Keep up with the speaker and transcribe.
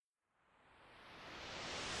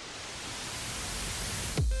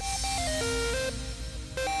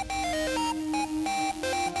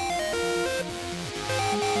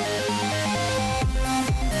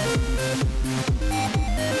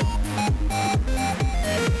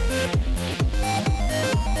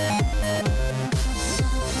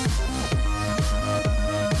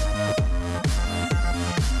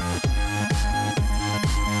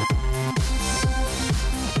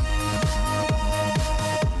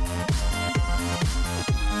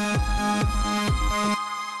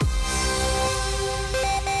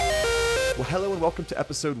welcome to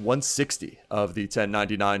episode 160 of the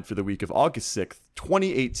 1099 for the week of August 6th,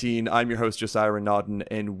 2018. I'm your host, Josiah Renaudin,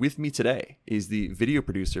 and with me today is the video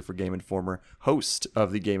producer for Game Informer, host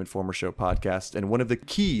of the Game Informer Show podcast, and one of the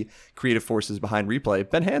key creative forces behind Replay,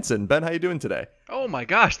 Ben Hanson. Ben, how you doing today? Oh my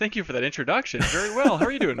gosh, thank you for that introduction. Very well. How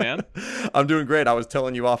are you doing, man? I'm doing great. I was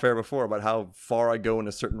telling you off air before about how far I go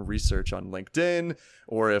into certain research on LinkedIn,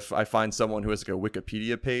 or if I find someone who has like a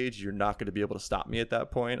Wikipedia page, you're not going to be able to stop me at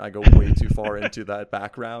that point. I go way too far into that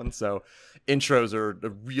background. So intros are a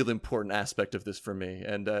real important aspect of this for me.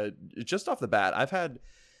 And just off the bat, I've had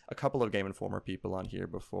a couple of Game Informer people on here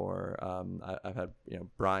before. I've had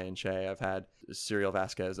Brian Che, I've had Cyril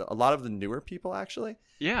Vasquez, a lot of the newer people actually.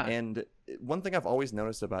 Yeah. And one thing I've always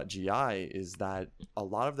noticed about GI is that a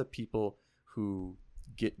lot of the people who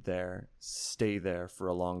get there stay there for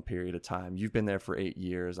a long period of time. You've been there for 8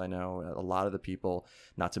 years. I know a lot of the people,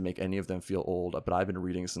 not to make any of them feel old, but I've been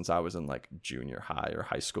reading since I was in like junior high or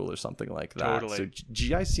high school or something like that. Totally. So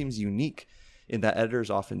GI seems unique in that editors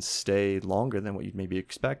often stay longer than what you'd maybe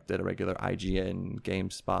expect at a regular IGN,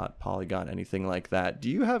 GameSpot, Polygon, anything like that. Do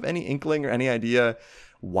you have any inkling or any idea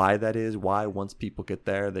why that is? Why once people get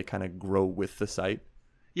there, they kind of grow with the site?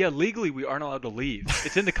 Yeah, legally we aren't allowed to leave.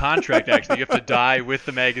 It's in the contract, actually. You have to die with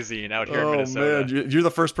the magazine out here in Minnesota. Oh, man. You're the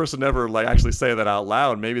first person to ever actually say that out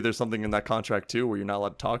loud. Maybe there's something in that contract, too, where you're not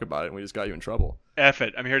allowed to talk about it, and we just got you in trouble. F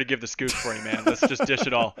it. I'm here to give the scoop for you, man. Let's just dish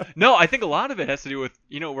it all. No, I think a lot of it has to do with,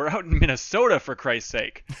 we're out in Minnesota, for Christ's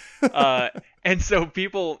sake. And so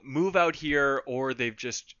people move out here, or they've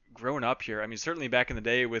just grown up here. I mean, certainly back in the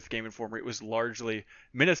day with Game Informer, it was largely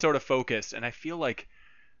Minnesota-focused, and I feel like,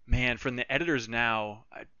 man, from the editors now,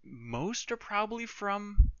 most are probably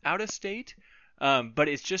from out of state, but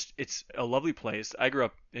it's a lovely place. I grew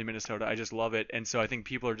up in Minnesota. I just love it. And so I think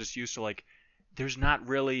people are just used to, like, there's not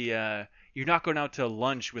really, you're not going out to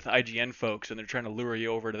lunch with IGN folks and they're trying to lure you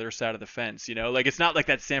over to their side of the fence, Like, it's not like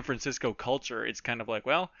that San Francisco culture. It's kind of like,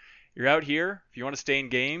 well, you're out here. If you want to stay in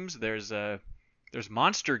games, there's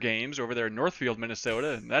Monster Games over there in Northfield,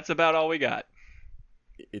 Minnesota, and that's about all we got.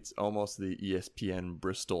 It's almost the ESPN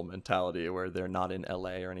Bristol mentality where they're not in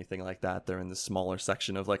LA or anything like that. They're in the smaller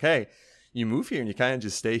section of like, hey, you move here and you kind of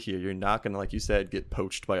just stay here. You're not going to, like you said, get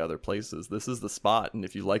poached by other places. This is the spot. And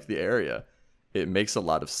if you like the area, it makes a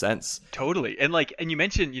lot of sense. Totally. And you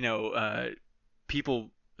mentioned,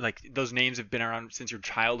 people like those names have been around since your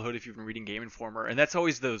childhood if you've been reading Game Informer. And that's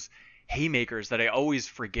always those haymakers that I always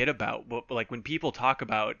forget about. But like when people talk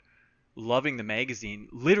about loving the magazine,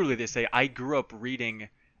 literally they say, I grew up reading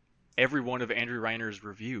every one of Andrew Reiner's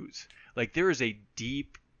reviews. Like, there is a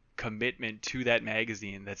deep commitment to that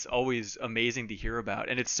magazine that's always amazing to hear about,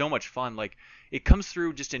 and it's so much fun. Like, it comes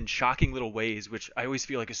through just in shocking little ways, which I always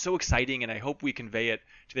feel like is so exciting, and I hope we convey it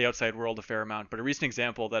to the outside world a fair amount. But a recent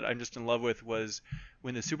example that I'm just in love with was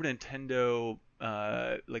when the Super Nintendo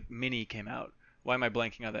Mini came out. Why am I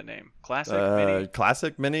blanking on that name? Classic Mini?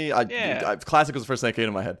 Classic Mini? Yeah. Classic was the first thing that came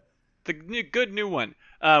to my head. The good new one.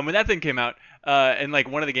 When that thing came out, and like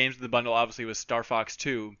one of the games in the bundle obviously was Star Fox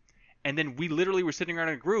 2, and then we literally were sitting around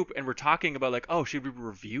in a group and we're talking about like, oh, should we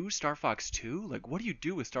review Star Fox 2? Like, what do you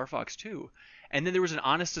do with Star Fox 2? And then there was an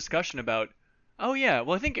honest discussion about, oh yeah,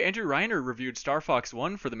 well I think Andrew Reiner reviewed Star Fox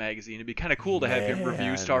 1 for the magazine. It'd be kind of cool to have him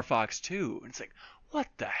review Star Fox 2. And it's like, what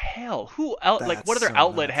the hell? What other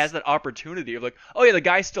outlet has that opportunity of like, oh yeah, the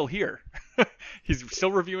guy's still here. He's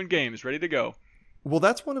still reviewing games, ready to go. Well,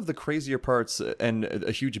 that's one of the crazier parts and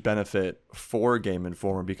a huge benefit for Game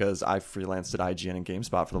Informer, because I freelanced at IGN and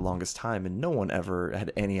GameSpot for the longest time, and no one ever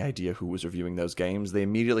had any idea who was reviewing those games. They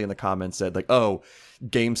immediately in the comments said like, oh,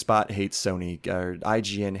 GameSpot hates Sony, or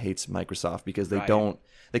IGN hates Microsoft, because they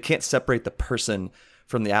can't separate the person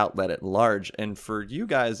from the outlet at large. And for you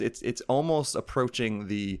guys, it's almost approaching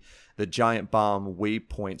the giant bomb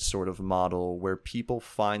waypoint sort of model where people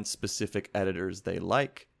find specific editors they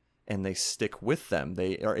like and they stick with them.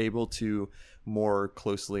 They are able to more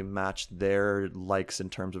closely match their likes in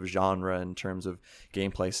terms of genre, in terms of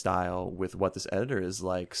gameplay style with what this editor is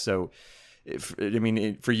like. So,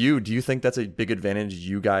 for you, do you think that's a big advantage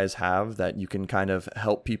you guys have, that you can kind of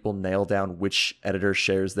help people nail down which editor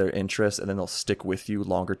shares their interests and then they'll stick with you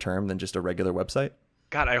longer term than just a regular website?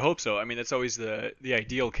 God, I hope so. I mean, that's always the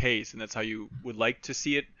ideal case, and that's how you would like to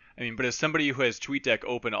see it I mean, but as somebody who has TweetDeck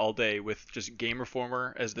open all day with just Game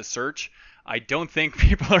Informer as the search, I don't think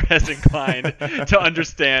people are as inclined to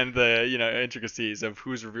understand the intricacies of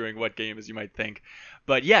who's reviewing what game as you might think.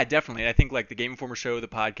 But yeah, definitely. I think like the Game Informer show, the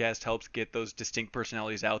podcast helps get those distinct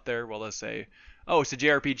personalities out there. While they'll say, "Oh, it's a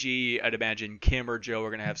JRPG," I'd imagine Kim or Joe are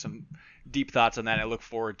going to have some deep thoughts on that. I look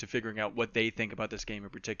forward to figuring out what they think about this game in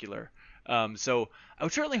particular. So I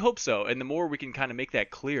would certainly hope so. And the more we can kind of make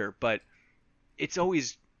that clear, but it's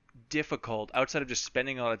always difficult outside of just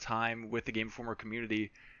spending a lot of time with the Game Informer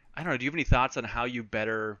community. I don't know. Do you have any thoughts on how you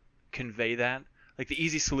better convey that? Like the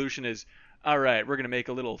easy solution is, all right, we're going to make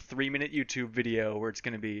a little 3-minute YouTube video where it's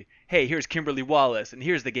going to be, hey, here's Kimberly Wallace, and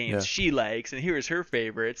here's the games she likes, and here's her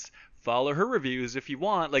favorites. Follow her reviews if you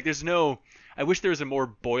want. Like there's no, I wish there was a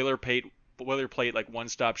more boilerplate like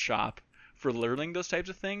one-stop shop for learning those types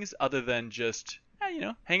of things other than just,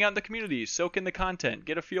 hang out in the community, soak in the content,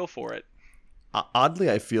 get a feel for it. Oddly,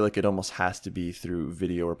 I feel like it almost has to be through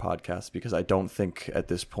video or podcast because I don't think at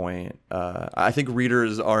this point, I think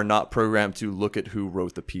readers are not programmed to look at who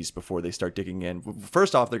wrote the piece before they start digging in.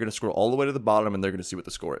 First off, they're going to scroll all the way to the bottom and they're going to see what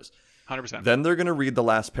the score is. 100%. Then they're going to read the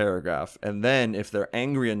last paragraph. And then if they're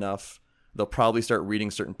angry enough, they'll probably start reading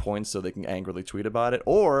certain points so they can angrily tweet about it.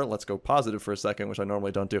 Or let's go positive for a second, which I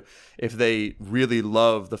normally don't do. If they really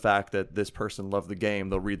love the fact that this person loved the game,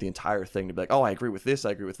 they'll read the entire thing to be like, oh, I agree with this,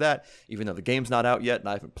 I agree with that, even though the game's not out yet and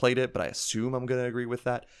I haven't played it, but I assume I'm going to agree with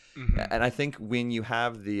that. Mm-hmm. And I think when you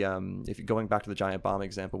have the, if you're going back to the Giant Bomb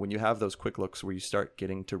example, when you have those quick looks where you start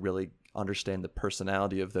getting to really understand the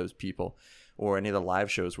personality of those people, or any of the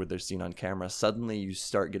live shows where they're seen on camera, suddenly you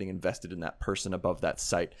start getting invested in that person above that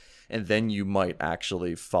site. And then you might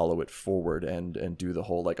actually follow it forward and do the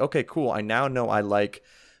whole like, okay, cool. I now know I like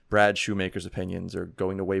Brad Shoemaker's opinions, or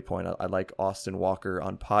going to Waypoint. I like Austin Walker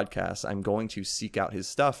on podcasts. I'm going to seek out his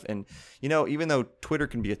stuff. And, even though Twitter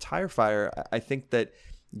can be a tire fire, I think that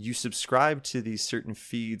you subscribe to these certain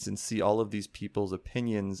feeds and see all of these people's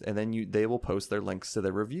opinions, and then they will post their links to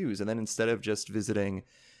their reviews. And then instead of just visiting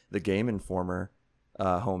the Game Informer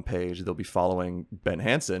homepage, they'll be following Ben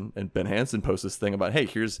Hanson, and Ben Hanson posts this thing about, hey,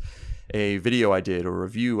 here's a video I did, or a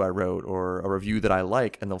review I wrote, or a review that I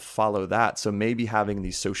like, and they'll follow that. So maybe having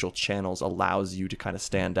these social channels allows you to kind of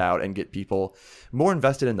stand out and get people more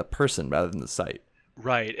invested in the person rather than the site.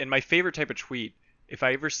 Right. And my favorite type of tweet, if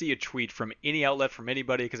I ever see a tweet from any outlet, from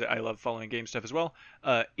anybody, because I love following game stuff as well,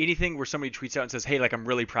 anything where somebody tweets out and says, hey, like, I'm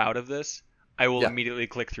really proud of this, I will immediately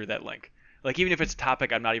click through that link. Like, even if it's a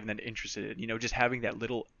topic I'm not even that interested in, just having that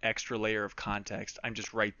little extra layer of context, I'm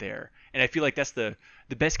just right there. And I feel like that's the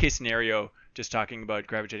best case scenario, just talking about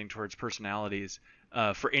gravitating towards personalities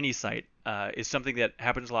for any site, is something that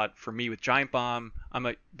happens a lot for me with Giant Bomb. I'm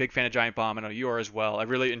a big fan of Giant Bomb. I know you are as well. I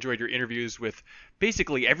really enjoyed your interviews with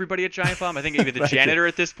basically everybody at Giant Bomb. I think even the janitor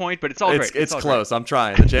at this point, but it's all great. It's all close. Great. I'm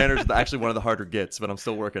trying. The janitor's actually one of the harder gets, but I'm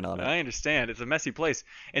still working on it. I understand. It's a messy place.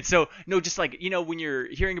 And so, no, just like, when you're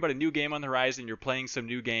hearing about a new game on the horizon, you're playing some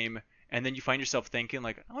new game, and then you find yourself thinking,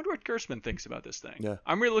 like, I wonder what Gersman thinks about this thing. Yeah.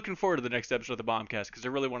 I'm really looking forward to the next episode of the Bombcast because I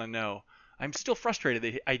really want to know. I'm still frustrated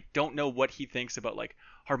that I don't know what he thinks about, like,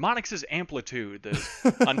 Harmonix's amplitude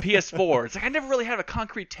on PS4. It's like I never really had a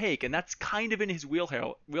concrete take, and that's kind of in his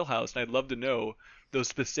wheelhouse, and I'd love to know those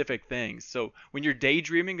specific things. So when you're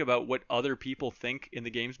daydreaming about what other people think in the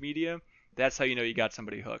games media, that's how you know you got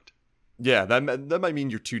somebody hooked. Yeah, that might mean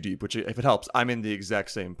you're too deep, which, if it helps, I'm in the exact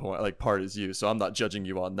same part as you, so I'm not judging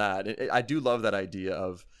you on that. I do love that idea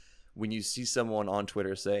of when you see someone on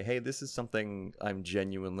Twitter say, hey, this is something I'm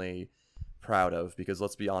genuinely proud of, because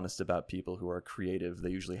let's be honest about people who are creative, they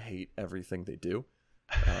usually hate everything they do.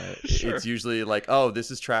 Sure. It's usually like, oh, this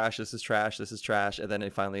is trash, this is trash, this is trash, and then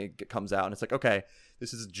it finally comes out and it's like, okay,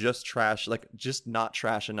 this is just trash, like just not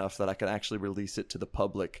trash enough that I can actually release it to the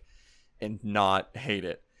public and not hate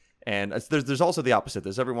it. And there's also the opposite.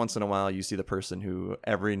 There's every once in a while you see the person who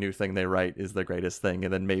every new thing they write is the greatest thing,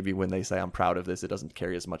 and then maybe when they say I'm proud of this, it doesn't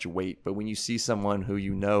carry as much weight. But when you see someone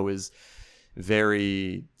who is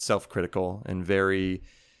very self-critical and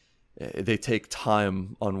they take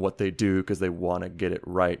time on what they do because they want to get it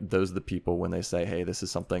right, those are the people, when they say, hey, this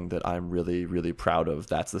is something that I'm really, really proud of,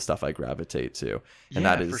 that's the stuff I gravitate to. And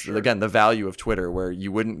that is, again, the value of Twitter, where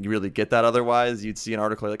you wouldn't really get that otherwise. You'd see an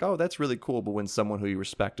article like, oh, that's really cool, but when someone who you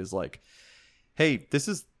respect is like, hey, this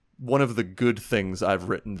is one of the good things I've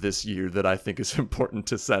written this year that I think is important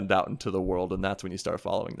to send out into the world, and that's when you start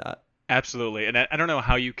following that. Absolutely. And I don't know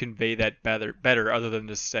how you convey that better other than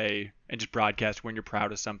to say and just broadcast when you're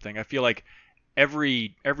proud of something. I feel like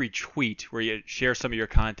every tweet where you share some of your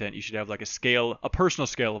content, you should have like a personal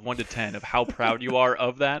scale of 1 to 10 of how proud you are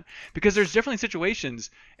of that, because there's definitely situations,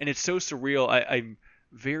 and it's so surreal.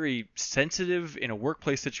 very sensitive in a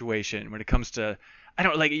workplace situation when it comes to, I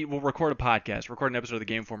don't like, we'll record a podcast, record an episode of the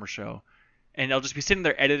Game Informer show, and I'll just be sitting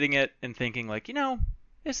there editing it and thinking like,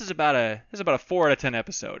 this is about a 4 out of 10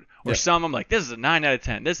 episode. Or some I'm like, this is a 9 out of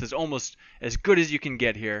 10. This is almost as good as you can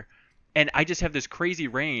get here. And I just have this crazy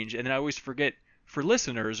range, and then I always forget, for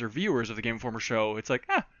listeners or viewers of the Game Informer show, it's like,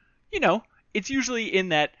 it's usually in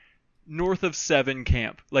that north of 7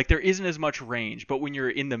 camp. Like, there isn't as much range, but when you're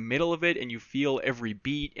in the middle of it and you feel every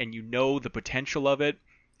beat and you know the potential of it,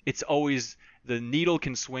 it's always, the needle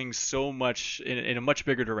can swing so much in a much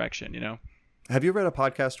bigger direction, Have you read a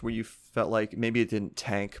podcast where you felt like maybe it didn't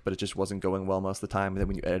tank, but it just wasn't going well most of the time, and then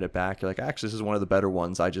when you edit it back, you're like, actually, this is one of the better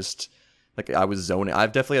ones. I was zoning.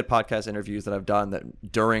 I've definitely had podcast interviews that I've done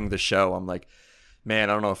that during the show, I'm like,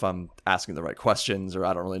 man, I don't know if I'm asking the right questions, or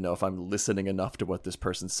I don't really know if I'm listening enough to what this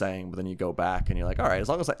person's saying. But then you go back and you're like, all right, as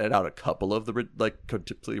long as I edit out a couple of the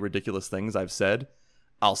completely ridiculous things I've said,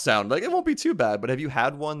 I'll sound like it won't be too bad. But have you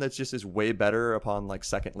had one that's just is way better upon like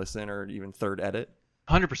second listen or even third edit?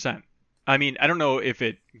 100%. I mean, I don't know if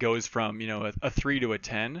it goes from, a 3 to a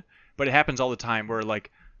 10, but it happens all the time where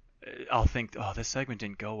like, I'll think, oh, this segment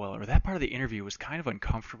didn't go well, or that part of the interview was kind of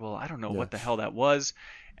uncomfortable. I don't know what the hell that was.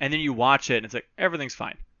 And then you watch it and it's like, everything's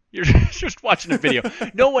fine. You're just watching a video.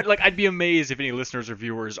 No one, like, I'd be amazed if any listeners or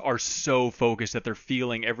viewers are so focused that they're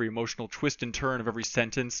feeling every emotional twist and turn of every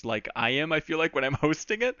sentence like I am, I feel like, when I'm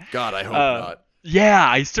hosting it. God, I hope not. Yeah,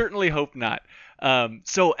 I certainly hope not.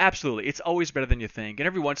 So absolutely, it's always better than you think. And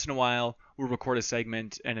every once in a while, we'll record a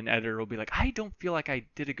segment and an editor will be like, I don't feel like I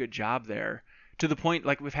did a good job there. To the point,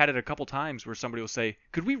 like, we've had it a couple times where somebody will say,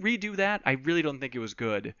 could we redo that? I really don't think it was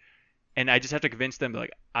good. And I just have to convince them,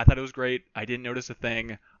 like, I thought it was great. I didn't notice a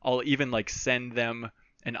thing. I'll even, like, send them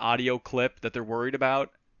an audio clip that they're worried about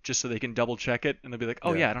just so they can double check it. And they'll be like,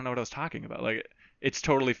 oh, yeah, I don't know what I was talking about. Like, it's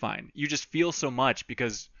totally fine. You just feel so much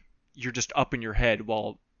because you're just up in your head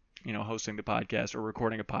while, hosting the podcast or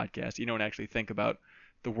recording a podcast. You don't actually think about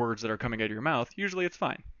the words that are coming out of your mouth. Usually it's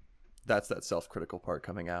fine. That's that self-critical part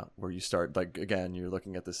coming out where you start, like, again, you're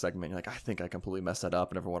looking at this segment, you're like, I think I completely messed that up,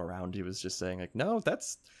 and everyone around you is just saying, like, no,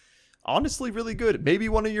 that's honestly really good. Maybe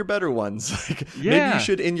one of your better ones. Like, maybe you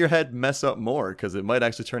should in your head mess up more, because it might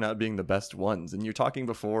actually turn out being the best ones. And you're talking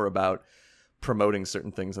before about promoting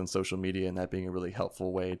certain things on social media and that being a really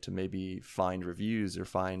helpful way to maybe find reviews or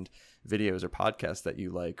find videos or podcasts that you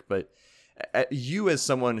like. But you, as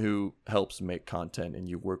someone who helps make content and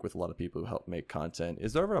you work with a lot of people who help make content,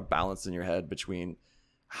 is there ever a balance in your head between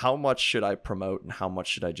how much should I promote and how much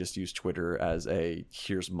should I just use Twitter as a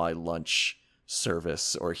here's my lunch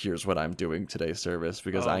service or here's what I'm doing today service?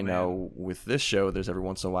 Because I know with this show, there's every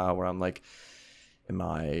once in a while where I'm like, am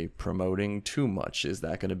I promoting too much? Is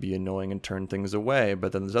that going to be annoying and turn things away?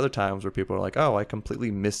 But then there's other times where people are like, oh, I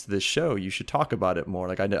completely missed this show. You should talk about it more.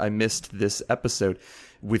 Like, I missed this episode.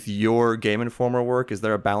 With your Game Informer work, is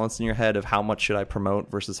there a balance in your head of how much should I promote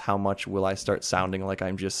versus how much will I start sounding like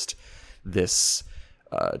I'm just this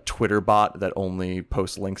Twitter bot that only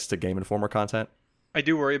posts links to Game Informer content? I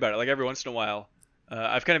do worry about it. Like, every once in a while,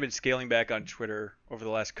 I've kind of been scaling back on Twitter over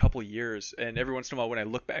the last couple years. And every once in a while when I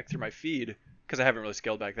look back through my feed, because I haven't really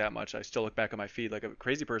scaled back that much, I still look back on my feed like a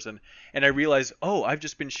crazy person. And I realize, oh, I've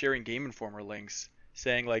just been sharing Game Informer links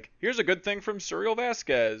saying, like, here's a good thing from Suriel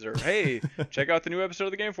Vasquez, or hey, check out the new episode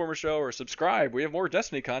of the Game Informer show, or subscribe, we have more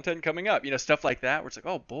Destiny content coming up, stuff like that, where it's like,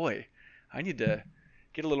 oh boy, I need to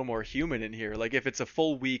get a little more human in here. Like, if it's a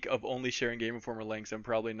full week of only sharing Game Informer links, I'm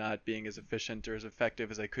probably not being as efficient or as effective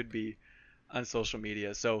as I could be on social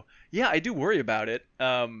media. So yeah, I do worry about it.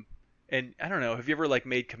 And I don't know, have you ever like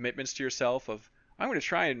made commitments to yourself of, I'm going to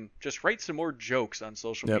try and just write some more jokes on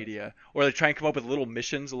social media, or like try and come up with little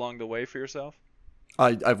missions along the way for yourself?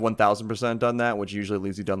 I've 1000% done that, which usually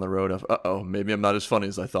leads you down the road of, maybe I'm not as funny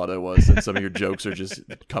as I thought I was, and some of your jokes are just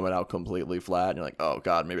coming out completely flat, and you're like, oh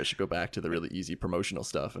god, maybe I should go back to the really easy promotional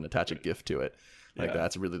stuff and attach a GIF to it. Like,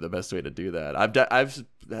 that's really the best way to do that. I've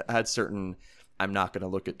had certain, I'm not going to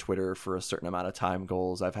look at Twitter for a certain amount of time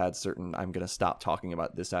goals. I've had certain, I'm going to stop talking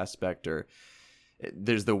about this aspect, or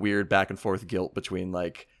there's the weird back and forth guilt between,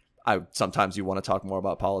 like, sometimes you want to talk more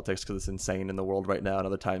about politics because it's insane in the world right now, and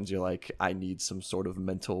other times you're like, I need some sort of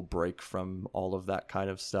mental break from all of that kind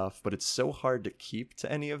of stuff. But it's so hard to keep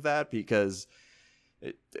to any of that because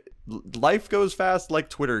life goes fast, like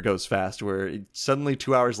Twitter goes fast, where suddenly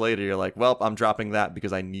 2 hours later you're like, well, I'm dropping that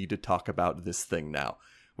because I need to talk about this thing now,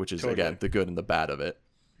 which is again the good and the bad of it.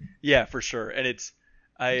 Yeah, for sure. And it's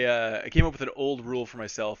I came up with an old rule for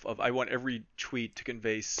myself of, I want every tweet to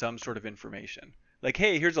convey some sort of information. Like,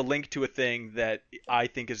 hey, here's a link to a thing that I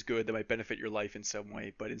think is good that might benefit your life in some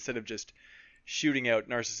way. But instead of just shooting out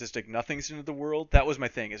narcissistic nothings into the world. That was my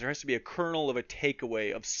thing. Is there has to be a kernel of a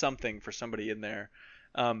takeaway of something for somebody in there.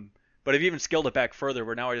 But I've even scaled it back further,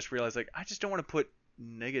 where now I just realize like I just don't want to put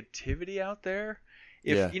negativity out there.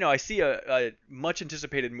 If I see a much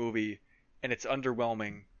anticipated movie and it's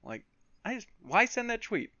underwhelming, like why send that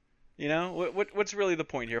tweet? What's really the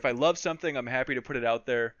point here? If I love something, I'm happy to put it out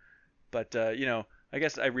there. But I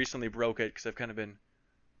guess I recently broke it because I've kind of been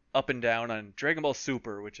up and down on Dragon Ball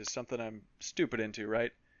Super, which is something I'm stupid into,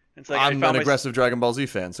 right? It's like I'm an aggressive Dragon Ball Z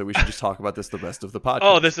fan, so we should just talk about this the rest of the podcast.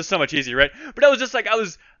 Oh, this is so much easier, right? But I was just like,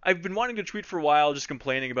 I've been wanting to tweet for a while, just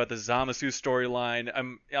complaining about the Zamasu storyline.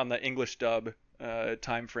 I'm on the English dub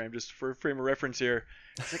time frame, just for frame of reference here.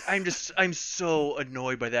 It's like I'm so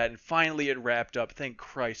annoyed by that, and finally it wrapped up, thank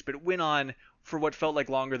Christ. But it went on for what felt like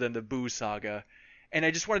longer than the Boo saga, and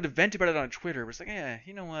I just wanted to vent about it on Twitter. It was like,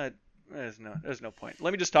 you know what? There's no point.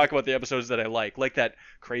 Let me just talk about the episodes that I like that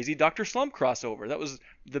crazy Dr. Slump crossover. That was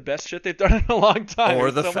the best shit they've done in a long time.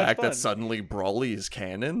 Or the fact that suddenly Brawly is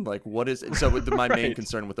canon. Like, what is it? So my main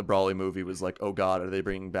concern with the Brawly movie was like, oh god, are they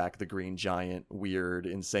bringing back the green giant, weird,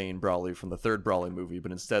 insane Brawly from the third Brawly movie?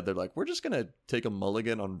 But instead they're like, we're just gonna take a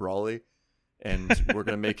mulligan on Brawly, and we're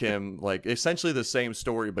going to make him like essentially the same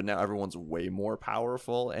story, but now everyone's way more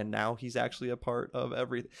powerful, and now he's actually a part of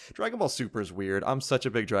everything. Dragon Ball Super is weird. I'm such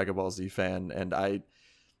a big Dragon Ball Z fan, and I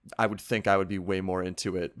would think I would be way more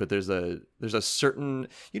into it, but there's a certain,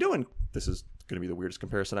 and this is going to be the weirdest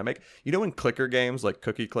comparison I make. In clicker games like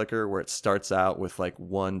Cookie Clicker, where it starts out with like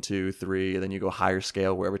 1, 2, 3, and then you go higher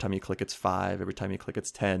scale where every time you click it's 5, every time you click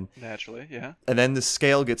it's 10. Naturally, yeah. And then the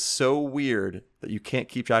scale gets so weird that you can't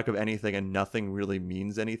keep track of anything and nothing really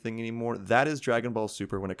means anything anymore. That is Dragon Ball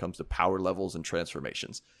Super when it comes to power levels and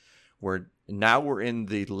transformations. Where now we're in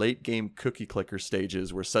the late game Cookie Clicker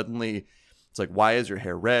stages where suddenly it's like, why is your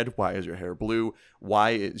hair red? Why is your hair blue?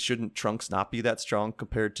 Shouldn't Trunks not be that strong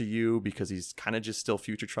compared to you? Because he's kind of just still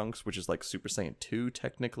Future Trunks, which is like Super Saiyan 2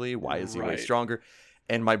 technically. Why is he way stronger?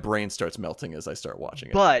 And my brain starts melting as I start watching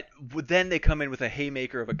it. But then they come in with a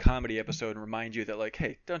haymaker of a comedy episode and remind you that like,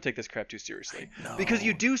 hey, don't take this crap too seriously. Because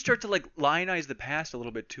you do start to like lionize the past a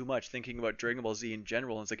little bit too much, thinking about Dragon Ball Z in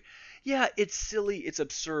general. And it's like, yeah, it's silly, it's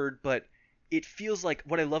absurd, but it feels like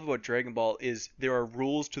what I love about Dragon Ball is there are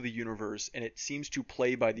rules to the universe, and it seems to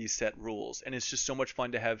play by these set rules. And it's just so much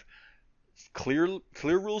fun to have clear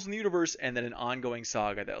rules in the universe, and then an ongoing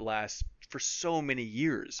saga that lasts for so many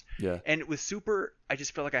years. Yeah. And with Super, I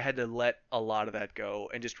just felt like I had to let a lot of that go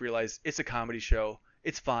and just realize it's a comedy show.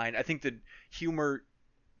 It's fine. I think the humor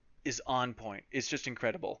is on point. It's just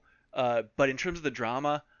incredible. But in terms of the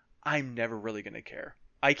drama, I'm never really going to care.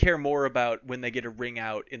 I care more about when they get a ring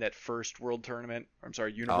out in that first world tournament.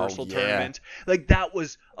 Universal tournament. Like, that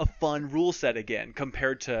was a fun rule set again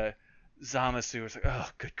compared to Zamasu. It's like, oh,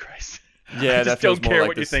 good Christ. Yeah, I just don't care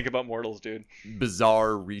what you think about mortals, dude.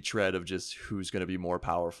 Bizarre retread of just who's going to be more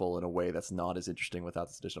powerful in a way that's not as interesting without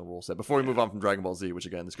this additional rule set. Before we move on from Dragon Ball Z, which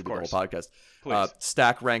again, this could be the whole podcast,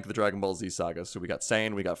 stack rank the Dragon Ball Z saga. So we got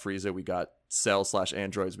Saiyan, we got Frieza, we got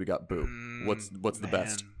Cell/Androids, we got Boo. What's the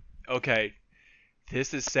best? Okay.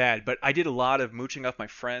 This is sad, but I did a lot of mooching off my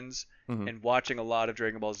friends and watching a lot of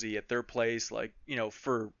Dragon Ball Z at their place, like,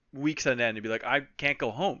 for weeks on end, to be like, I can't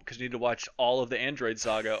go home because I need to watch all of the Android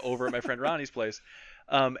saga over at my friend Ronnie's place.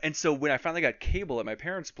 And so when I finally got cable at my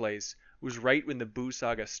parents' place, it was right when the Boo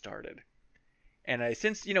saga started. And I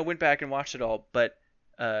since, went back and watched it all, but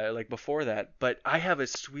like before that, but I have a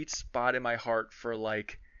sweet spot in my heart for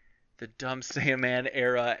like the dumb Saiyaman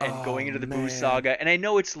era and going into the Boo saga. And I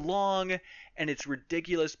know it's long and it's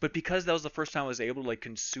ridiculous, but because that was the first time I was able to like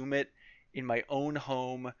consume it in my own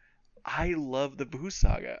home, I love the Boo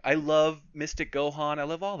saga. I love Mystic Gohan. I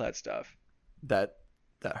love all that stuff. That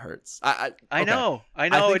hurts. I know.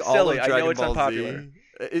 It's silly. I know it's unpopular.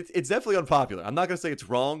 It's definitely unpopular. I'm not going to say it's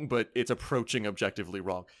wrong, but it's approaching objectively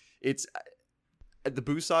wrong. It's the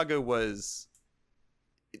Boo saga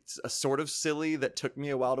it's a sort of silly that took me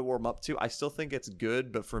a while to warm up to. I still think it's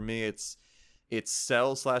good, but for me, it's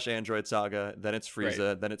Cell/Android saga, then it's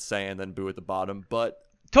Frieza, then it's Saiyan, then Boo at the bottom. But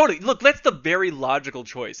totally, look, that's the very logical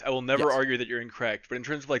choice. I will never argue that you're incorrect. But in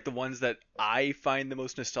terms of like the ones that I find the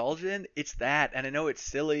most nostalgia in, it's that. And I know it's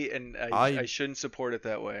silly, and I shouldn't support it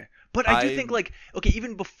that way. But I do think like, okay,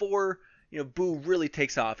 even before Boo really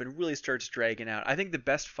takes off and really starts dragging out, I think the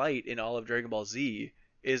best fight in all of Dragon Ball Z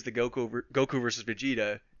is the Goku versus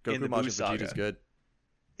Vegeta in the Boo saga. Vegeta's good.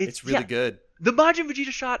 It's really good. The Majin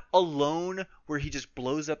Vegeta shot alone, where he just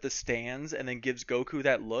blows up the stands and then gives Goku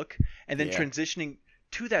that look, and then transitioning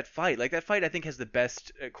to that fight. Like that fight, I think has the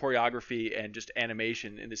best choreography and just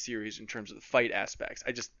animation in the series in terms of the fight aspects.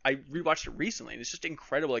 I rewatched it recently, and it's just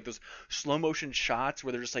incredible. Like those slow motion shots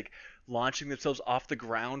where they're just like launching themselves off the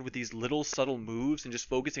ground with these little subtle moves and just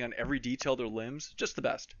focusing on every detail of their limbs. Just the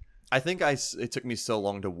best. I think it took me so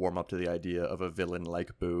long to warm up to the idea of a villain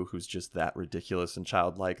like Boo, who's just that ridiculous and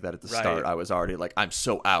childlike, that at the start I was already like, I'm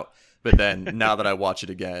so out. But then now that I watch it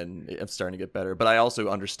again, I'm starting to get better. But I also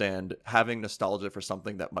understand having nostalgia for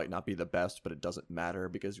something that might not be the best, but it doesn't matter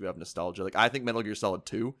because you have nostalgia. Like I think Metal Gear Solid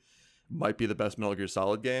 2 might be the best Metal Gear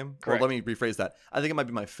Solid game. Correct. Or let me rephrase that. I think it might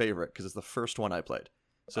be my favorite because it's the first one I played.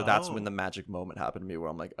 So that's when the magic moment happened to me where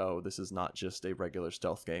I'm like, oh, this is not just a regular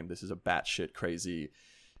stealth game. This is a batshit crazy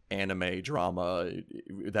anime drama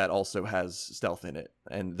that also has stealth in it,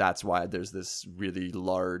 and that's why there's this really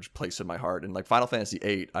large place in my heart. And like Final Fantasy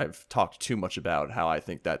VIII, I've talked too much about how I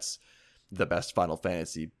think that's the best Final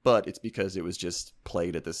Fantasy, but it's because it was just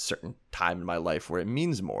played at this certain time in my life where it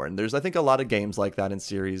means more. And there's, I think, a lot of games like that in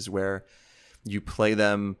series where you play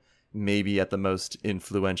them maybe at the most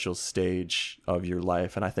influential stage of your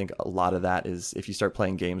life, and I think a lot of that is if you start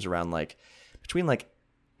playing games around like between like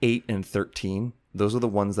 8 and 13. Those are the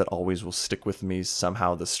ones that always will stick with me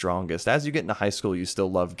somehow the strongest. As you get into high school, you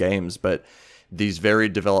still love games, but these very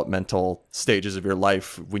developmental stages of your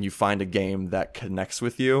life, when you find a game that connects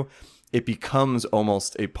with you, it becomes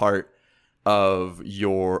almost a part of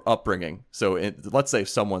your upbringing. So let's say if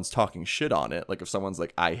someone's talking shit on it, like if someone's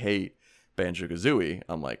like, I hate Banjo-Kazooie,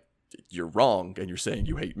 I'm like, you're wrong, and you're saying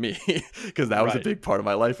you hate me, because that was a big part of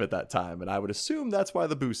my life at that time, and I would assume that's why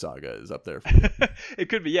the Boo Saga is up there for me. It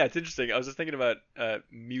could be. Yeah, it's interesting. I was just thinking about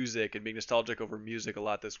music and being nostalgic over music a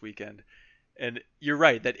lot this weekend, and you're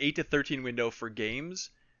right, that 8 to 13 window for games,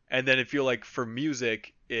 and then I feel like for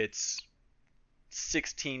music it's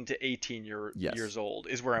 16 to 18 years old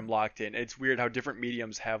is where I'm locked in. It's weird how different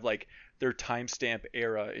mediums have like their timestamp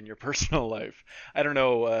era in your personal life. I don't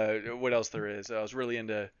know what else there is. I was really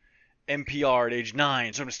into NPR at age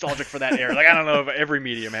 9, so I'm nostalgic for that era. Like, I don't know if every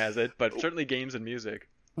medium has it, but certainly games and music.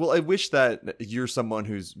 Well, I wish that you're someone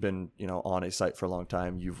who's been, on a site for a long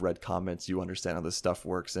time. You've read comments, you understand how this stuff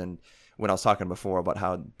works. And when I was talking before about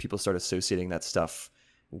how people start associating that stuff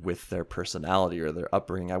with their personality or their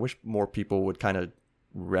upbringing, I wish more people would kind of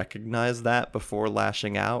recognize that before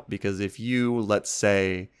lashing out. Because if you, let's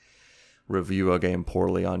say, review a game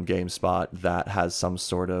poorly on GameSpot that has some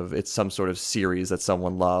sort of series that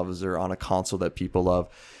someone loves or on a console that people love,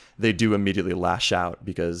 they do immediately lash out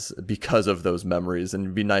because of those memories. And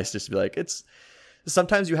it'd be nice just to be like,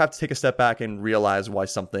 sometimes you have to take a step back and realize why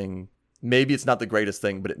something, maybe it's not the greatest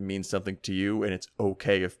thing, but it means something to you, and it's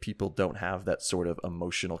okay if people don't have that sort of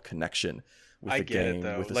emotional connection with the game,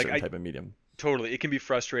 with a certain type of medium. Totally. It can be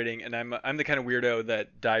frustrating, and I'm the kind of weirdo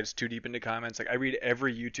that dives too deep into comments. Like, I read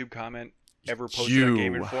every YouTube comment ever posted on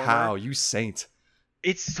Game Informer. How you saint.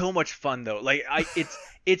 It's so much fun though. Like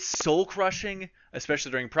it's soul crushing,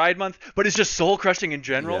 especially during Pride Month, but it's just soul crushing in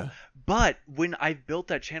general. Yeah. But when I built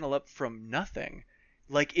that channel up from nothing,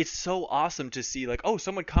 like it's so awesome to see like, oh,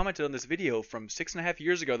 someone commented on this video from 6.5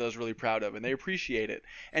 years ago that I was really proud of, and they appreciate it.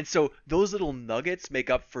 And so those little nuggets make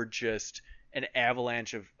up for just an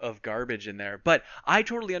avalanche of garbage in there. But I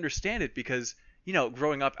totally understand it because,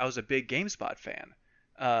 growing up I was a big GameSpot fan.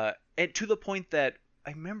 And to the point that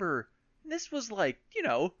I remember this was like,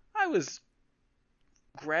 I was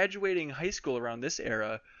graduating high school around this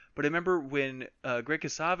era, but I remember when Greg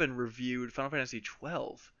Kasavin reviewed Final Fantasy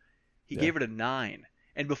 12, he gave it a 9.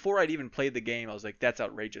 And before I'd even played the game, I was like, that's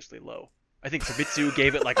outrageously low. I think Famitsu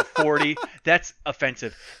gave it like a 40. That's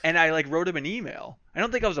offensive. And I like wrote him an email. I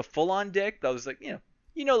don't think I was a full-on dick, but I was like,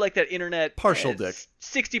 like that internet partial dick,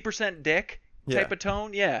 60% dick type of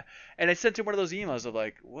tone. Yeah. And I sent him one of those emails of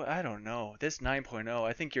like, well, I don't know, this 9.0,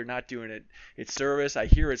 I think you're not doing its service. I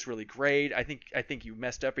hear it's really great. I think you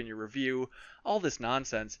messed up in your review, all this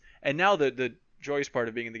nonsense. And now the joyous part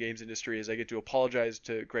of being in the games industry is I get to apologize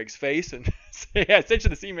to Greg's face and say, I sent you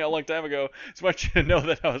this email a long time ago. Just want you to know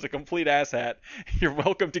that I was a complete asshat. You're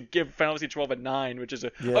welcome to give Final Fantasy 12 a 9, which is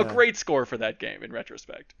a great score for that game in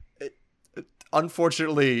retrospect.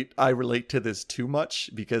 Unfortunately, I relate to this too much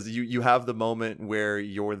because you have the moment where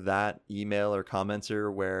you're that email or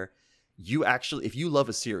commenter where you actually, if you love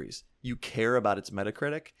a series, you care about its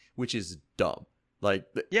Metacritic, which is dumb. Like,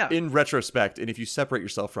 in retrospect, and if you separate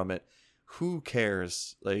yourself from it, who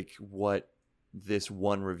cares like what this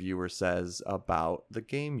one reviewer says about the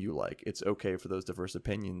game you like? It's okay for those diverse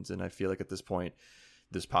opinions. And I feel like at this point,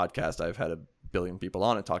 this podcast, I've had a billion people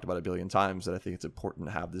on it, talked about it a billion times, that I think it's important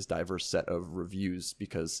to have this diverse set of reviews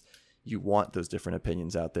because you want those different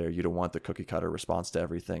opinions out there. You don't want the cookie cutter response to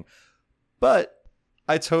everything. But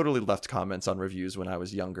I totally left comments on reviews when I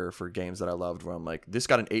was younger for games that I loved where I'm like, this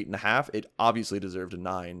got an 8.5. It obviously deserved a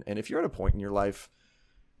 9. And if you're at a point in your life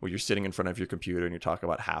where you're sitting in front of your computer and you're talking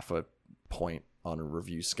about half a point on a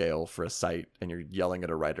review scale for a site and you're yelling at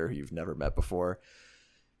a writer who you've never met before,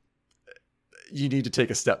 you need to take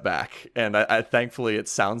a step back. And I thankfully, it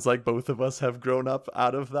sounds like both of us have grown up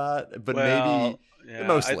out of that, but maybe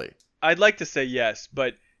mostly. I'd like to say yes,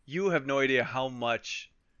 but you have no idea how much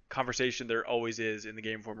conversation there always is in the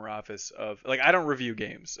Game Informer office of, like, I don't review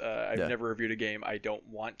games. I've never reviewed a game. I don't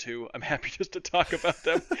want to. I'm happy just to talk about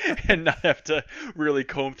them and not have to really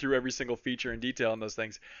comb through every single feature in detail on those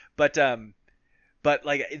things. But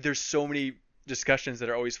like, there's so many discussions that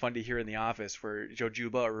are always fun to hear in the office where Joe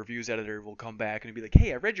Juba, our reviews editor, will come back and be like,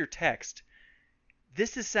 hey, I read your text.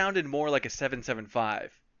 This has sounded more like a 7.75.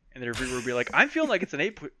 And the reviewer will be like, I'm feeling like it's an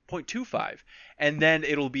 8.25. And then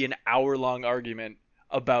it'll be an hour-long argument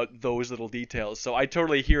about those little details. So I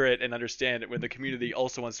totally hear it and understand it when the community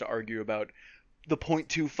also wants to argue about the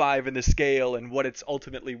 0.25 in the scale and what it's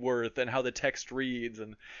ultimately worth and how the text reads.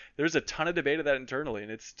 And there's a ton of debate of that internally,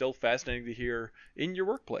 and it's still fascinating to hear in your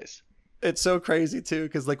workplace. It's so crazy too,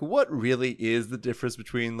 because like, what really is the difference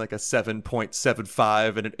between like a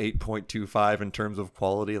 7.75 and an 8.25 in terms of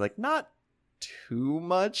quality? Like, not too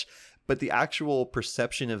much, but the actual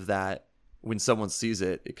perception of that when someone sees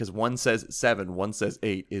it, because one says 7, one says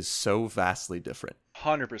 8, is so vastly different.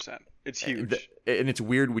 100%. It's huge. And it's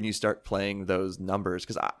weird when you start playing those numbers,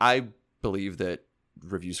 because I believe that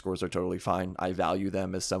review scores are totally fine. I value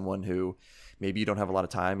them as someone who maybe you don't have a lot of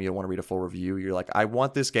time. You don't want to read a full review. You're like, I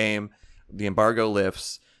want this game. The embargo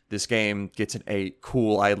lifts. This game gets an 8.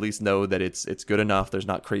 Cool. I at least know that it's good enough. There's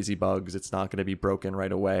not crazy bugs. It's not going to be broken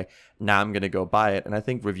right away. Now I'm going to go buy it. And I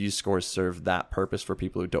think review scores serve that purpose for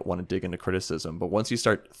people who don't want to dig into criticism. But once you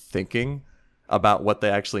start thinking about what they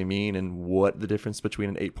actually mean and what the difference between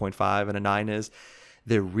an 8.5 and a 9 is,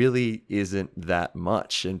 there really isn't that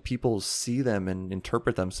much. And people see them and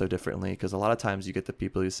interpret them so differently, because a lot of times you get the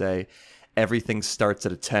people who say, everything starts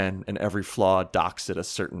at a 10 and every flaw docks at a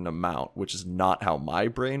certain amount, which is not how my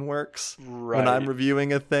brain works when I'm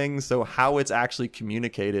reviewing a thing. So how it's actually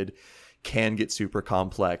communicated can get super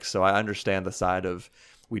complex. So I understand the side of,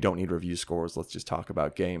 we don't need review scores, let's just talk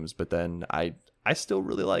about games. But then I still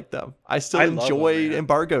really like them. I still enjoy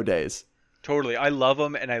embargo days. Totally. I love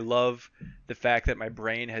them, and I love the fact that my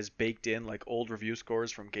brain has baked in like old review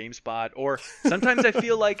scores from GameSpot, or sometimes I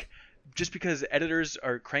feel like, just because editors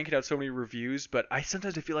are cranking out so many reviews, but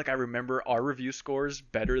sometimes I feel like I remember our review scores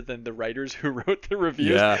better than the writers who wrote the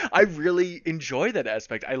reviews. Yeah. I really enjoy that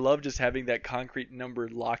aspect. I love just having that concrete number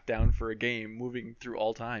locked down for a game moving through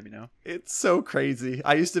all time, you know? It's so crazy.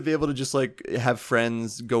 I used to be able to just like have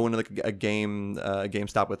friends go into like a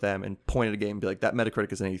GameStop with them and point at a game and be like, that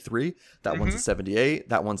Metacritic is an 83, that one's a 78,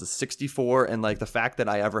 that one's a 64. And like, the fact that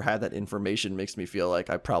I ever had that information makes me feel like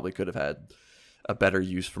I probably could have had a better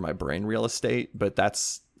use for my brain real estate, but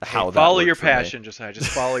that's how that follow your for me. passion, Josiah. Just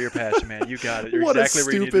follow your passion, man. You got it. You're what exactly a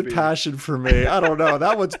where you need to stupid be. passion for me. I don't know.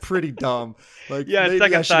 That one's pretty dumb. Like, yeah, maybe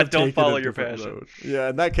second I should thought, have don't taken follow a your different passion. road. Yeah,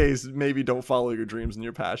 in that case, maybe don't follow your dreams and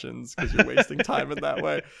your passions, because you're wasting time in that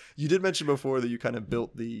way. You did mention before that you kind of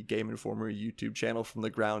built the Game Informer YouTube channel from the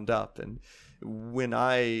ground up, and when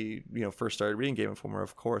I first started reading Game Informer,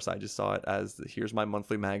 of course, I just saw it as here's my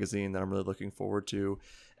monthly magazine that I'm really looking forward to.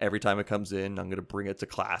 Every time it comes in, I'm going to bring it to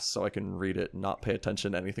class so I can read it and not pay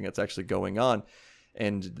attention to anything that's actually going on.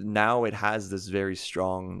 And now it has this very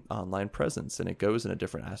strong online presence, and it goes into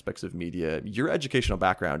different aspects of media. Your educational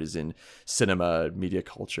background is in cinema, media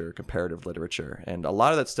culture, comparative literature, and a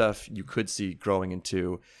lot of that stuff you could see growing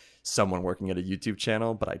into someone working at a YouTube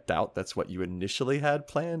channel, but I doubt that's what you initially had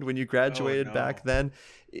planned when you graduated back then.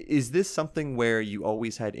 Is this something where you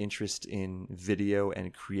always had interest in video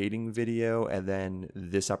and creating video, and then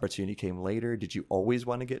this opportunity came later? Did you always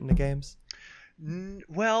want to get into games?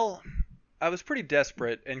 Well, I was pretty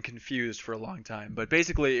desperate and confused for a long time, but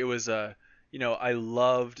basically it was, I've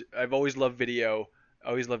always loved video. I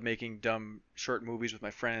always loved making dumb short movies with my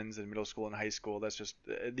friends in middle school and high school. That's just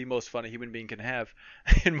the most fun a human being can have,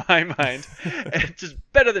 in my mind. And just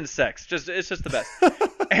better than sex. It's just the best.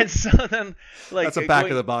 And so then, like, that's a back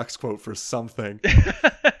of the box quote for something.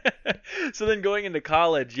 So then going into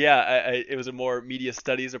college, it was a more media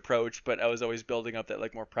studies approach, but I was always building up that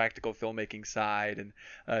like more practical filmmaking side,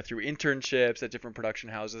 and through internships at different production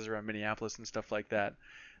houses around Minneapolis and stuff like that.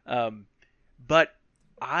 But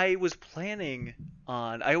I was planning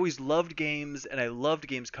on, I always loved games, and I loved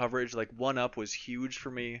games coverage. Like 1UP was huge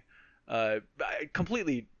for me.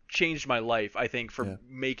 Completely changed my life, I think, for Yeah.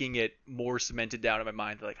 making it more cemented down in my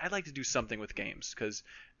mind. Like, I'd like to do something with games, because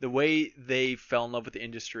the way they fell in love with the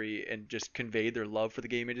industry and just conveyed their love for the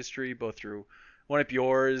game industry, both through One Up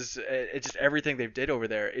Yours, it's just everything they've did over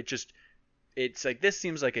there. It's like, this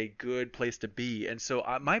seems like a good place to be. And so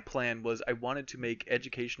my plan was, I wanted to make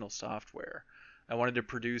educational software. I wanted to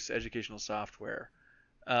produce educational software.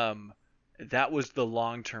 That was the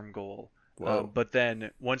long-term goal. But then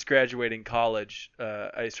once graduating college,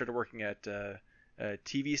 I started working at a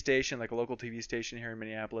TV station, like a local TV station here in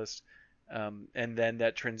Minneapolis. And then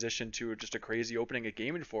that transitioned to just a crazy opening at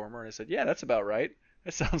Game Informer. And I said, yeah, that's about right.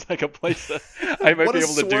 That sounds like a place that I might be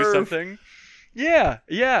able to do something. Yeah.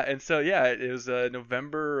 And so, yeah, it was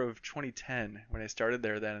November of 2010 when I started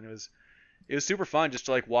there then. And it was super fun just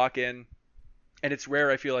to like walk in. And it's rare,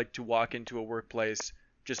 I feel like, to walk into a workplace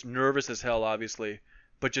just nervous as hell, obviously,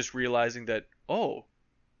 but just realizing that, oh,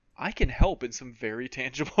 I can help in some very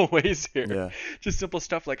tangible ways here. Yeah. Just simple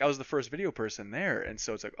stuff like I was the first video person there. And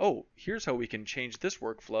so it's like, oh, here's how we can change this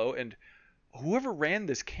workflow. And whoever ran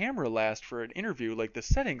this camera last for an interview, like the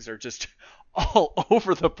settings are just all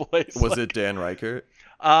over the place. Was it Dan Reichert?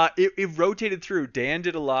 It rotated through. Dan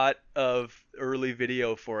did a lot of early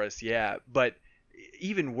video for us, yeah. But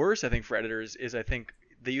even worse, I think, for editors is I think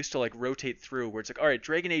they used to like rotate through where it's like, all right,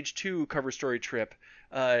 Dragon Age 2 cover story trip.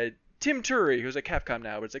 Tim Turry, who's at Capcom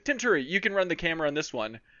now, but it's like, Tim Turry, you can run the camera on this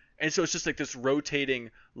one. And so it's just like this rotating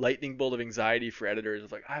lightning bolt of anxiety for editors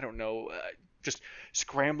of like, I don't know, just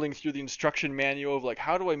scrambling through the instruction manual of like,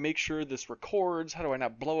 how do I make sure this records? How do I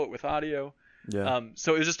not blow it with audio? Yeah.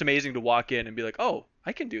 So it was just amazing to walk in and be like, oh,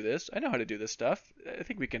 I can do this. I know how to do this stuff. I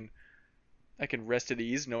think I can rest at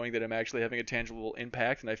ease knowing that I'm actually having a tangible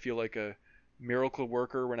impact, and I feel like a miracle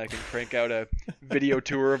worker when I can crank out a video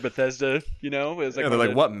tour of Bethesda, you know? It was like, they're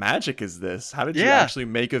like, what magic is this? How did you actually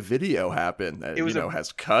make a video happen that,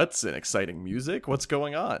 has cuts and exciting music? What's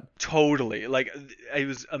going on? Totally. Like, it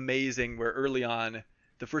was amazing where early on,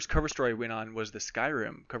 the first cover story I went on was the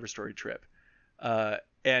Skyrim cover story trip.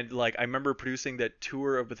 And like, I remember producing that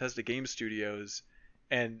tour of Bethesda Game Studios,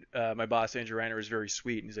 and my boss, Andrew Reiner, was very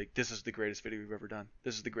sweet. And he's like, this is the greatest video we've ever done.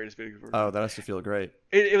 This is the greatest video we've ever done. Oh, that has to feel great.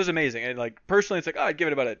 It was amazing. And like, personally, it's like, oh, I'd give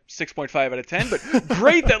it about a 6.5 out of 10. But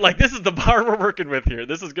great that like, this is the bar we're working with here.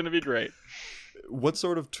 This is going to be great. What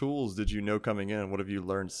sort of tools did you know coming in? What have you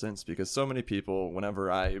learned since? Because so many people,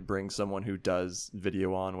 whenever I bring someone who does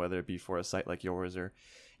video on, whether it be for a site like yours or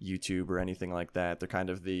YouTube or anything like that, they're kind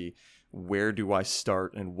of the, where do I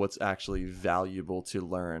start and what's actually valuable to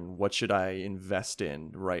learn? What should I invest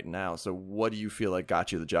in right now? So what do you feel like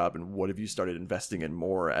got you the job, and what have you started investing in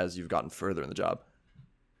more as you've gotten further in the job?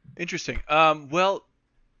 Interesting. Well,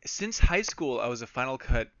 since high school, I was a Final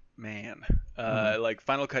Cut man. Like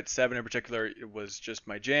Final Cut 7 in particular, it was just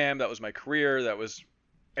my jam. That was my career. That was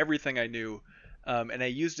everything I knew. And I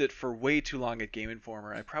used it for way too long at Game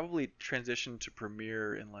Informer. I probably transitioned to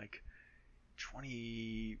Premiere in like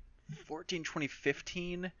 2014,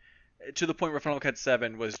 2015, to the point where Final Cut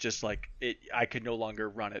 7 was just like, I could no longer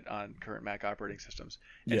run it on current Mac operating systems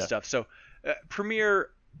and stuff. So Premiere,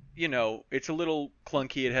 you know, it's a little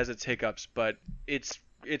clunky. It has its hiccups, but it's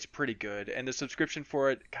pretty good. And the subscription for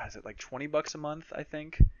it, God, is it like $20 a month, I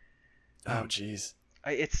think? Oh, geez.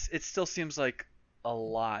 It still seems like a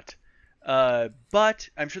lot. But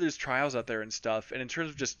I'm sure there's trials out there and stuff. And in terms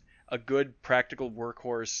of just a good practical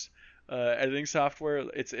workhorse editing software,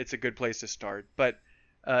 it's a good place to start. But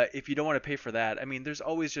if you don't want to pay for that, I mean, there's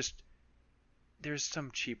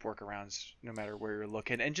some cheap workarounds no matter where you're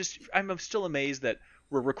looking. And just, I'm still amazed that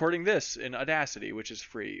we're recording this in Audacity, which is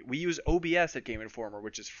free. We use OBS at Game Informer,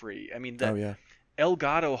 which is free. I mean,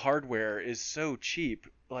 Elgato hardware is so cheap.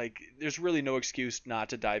 Like, there's really no excuse not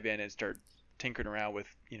to dive in and start tinkering around with,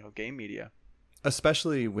 you know, game media.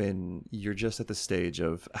 Especially when you're just at the stage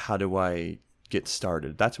of, how do I get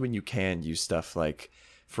started? That's when you can use stuff like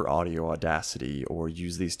for audio Audacity, or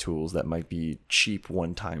use these tools that might be cheap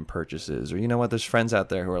one-time purchases. Or, you know what, there's friends out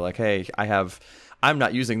there who are like, hey, I'm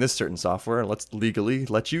not using this certain software, let's legally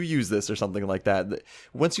let you use this, or something like that.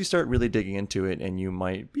 Once you start really digging into it, and you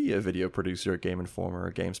might be a video producer at Game Informer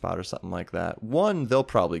or GameSpot or something like that, one, they'll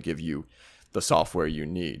probably give you the software you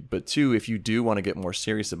need. But two, if you do want to get more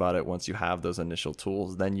serious about it once you have those initial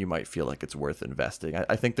tools, then you might feel like it's worth investing.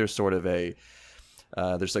 I think there's sort of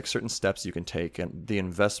there's like certain steps you can take, and the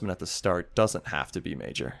investment at the start doesn't have to be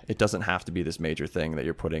major. It doesn't have to be this major thing that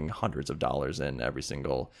you're putting hundreds of dollars in every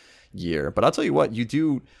single year. But I'll tell you what,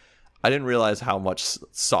 I didn't realize how much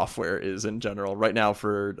software is in general. Right now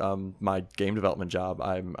for my game development job,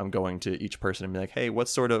 I'm going to each person and be like, hey, what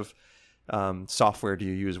sort of software do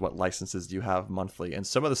you use? What licenses do you have monthly? And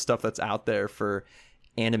some of the stuff that's out there for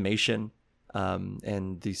animation,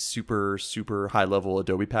 and these super, super high level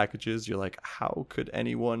Adobe packages. You're like, how could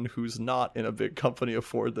anyone who's not in a big company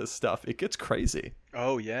afford this stuff? It gets crazy.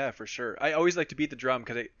 Oh yeah, for sure. I always like to beat the drum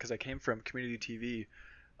because I came from community TV,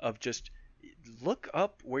 of just look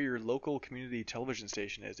up where your local community television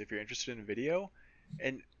station is if you're interested in video,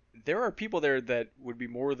 and there are people there that would be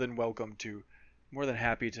more than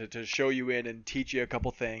happy to show you in and teach you a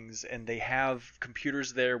couple things, and they have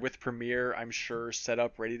computers there with Premiere, I'm sure, set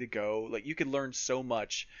up ready to go. Like, you could learn so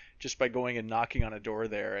much just by going and knocking on a door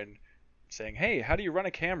there and saying, hey, how do you run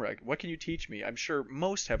a camera? What can you teach me? I'm sure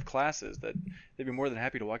most have classes that they'd be more than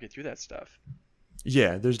happy to walk you through that stuff.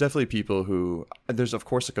 Yeah, there's definitely people who, there's of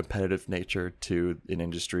course a competitive nature to an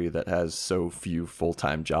industry that has so few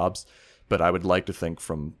full-time jobs, but I would like to think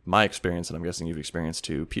from my experience, and I'm guessing you've experienced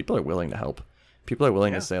too, people are willing to help. People are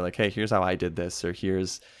willing to say like, hey, here's how I did this, or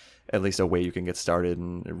here's at least a way you can get started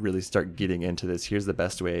and really start getting into this. Here's the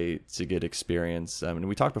best way to get experience. And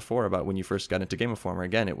we talked before about when you first got into Game Informer.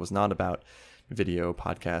 Again, it was not about video,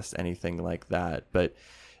 podcast, anything like that. But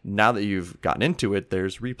now that you've gotten into it,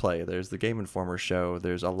 there's Replay, there's the Game Informer show.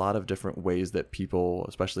 There's a lot of different ways that people,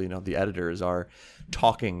 especially, the editors, are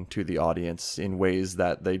talking to the audience in ways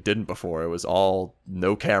that they didn't before. It was all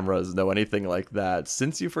no cameras, no anything like that.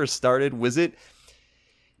 Since you first started, was it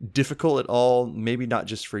difficult at all, maybe not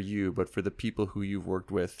just for you, but for the people who you've worked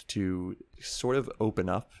with, to sort of open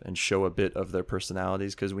up and show a bit of their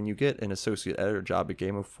personalities? Because when you get an associate editor job at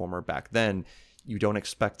Game Informer back then, you don't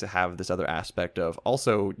expect to have this other aspect of,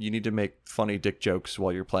 also, you need to make funny dick jokes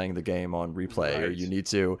while you're playing the game on Replay, right? Or you need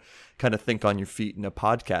to kind of think on your feet in a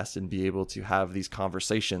podcast and be able to have these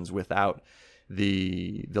conversations without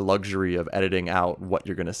the luxury of editing out what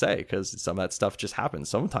you're going to say, because some of that stuff just happens.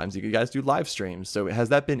 Sometimes you guys do live streams. So has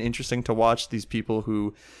that been interesting to watch these people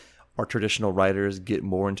who are traditional writers get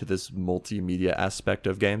more into this multimedia aspect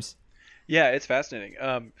of games? Yeah, it's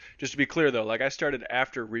fascinating. Just to be clear though, like, I started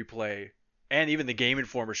after Replay, and even the Game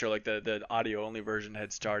Informer show, like the audio only version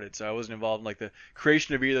had started, so I wasn't involved in like the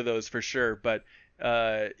creation of either of those for sure. But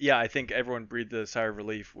yeah, I think everyone breathed a sigh of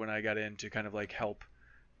relief when I got in to kind of like help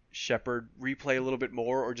shepherd Replay a little bit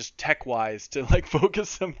more, or just tech wise to like focus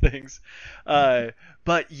some things.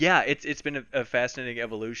 But yeah, it's been a fascinating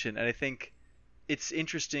evolution, and I think it's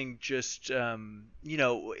interesting just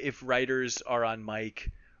if writers are on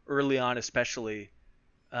mic early on, especially.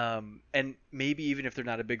 And maybe even if they're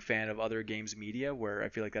not a big fan of other games media, where I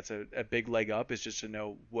feel like that's a big leg up, is just to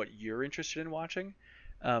know what you're interested in watching.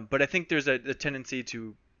 But I think there's a tendency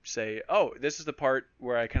to say, oh, this is the part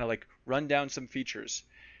where I kind of like run down some features.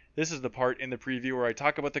 This is the part in the preview where I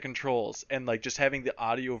talk about the controls, and like just having the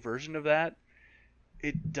audio version of that,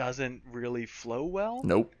 it doesn't really flow well.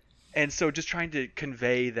 Nope. And so just trying to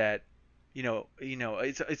convey that,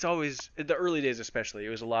 it's always, in the early days especially, it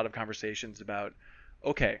was a lot of conversations about,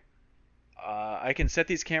 okay, I can set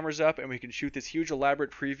these cameras up and we can shoot this huge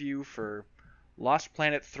elaborate preview for Lost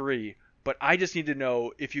Planet 3, but I just need to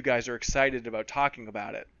know if you guys are excited about talking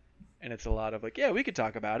about it. And it's a lot of like, yeah, we could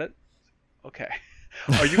talk about it. Okay.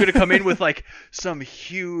 Are you going to come in with like some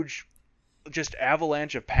huge just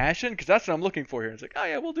avalanche of passion? Because that's what I'm looking for here. It's like, oh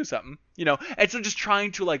yeah, we'll do something, And so just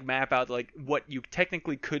trying to like map out like what you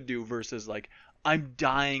technically could do versus like, I'm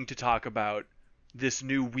dying to talk about this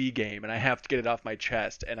new Wii game and I have to get it off my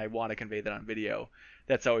chest and I want to convey that on video.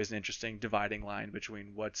 That's always an interesting dividing line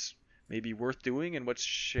between what's maybe worth doing and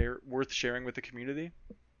what's worth sharing with the community.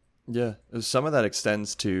 Yeah, some of that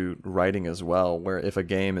extends to writing as well, where if a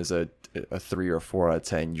game is a 3 or 4 out of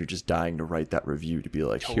 10, you're just dying to write that review to be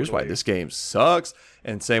like, totally. Here's why this game sucks.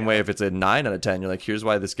 And same way, if it's a 9 out of 10, you're like, here's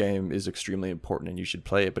why this game is extremely important and you should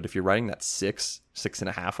play it. But if you're writing that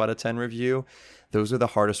 6.5 out of 10 review, those are the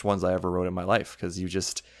hardest ones I ever wrote in my life, because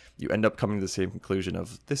you end up coming to the same conclusion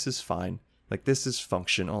of, this is fine. Like, this is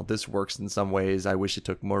functional. This works in some ways. I wish it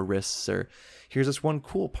took more risks. Or here's this one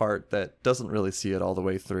cool part that doesn't really see it all the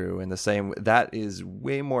way through. And the same, that is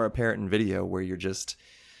way more apparent in video, where you're just,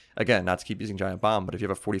 again, not to keep using Giant Bomb, but if you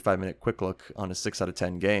have a 45-minute quick look on a 6 out of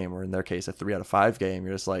 10 game, or in their case, a 3 out of 5 game,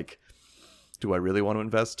 you're just like, do I really want to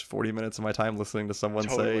invest 40 minutes of my time listening to someone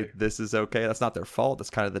say this is okay? That's not their fault. That's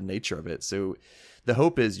kind of the nature of it. So the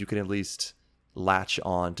hope is you can at least latch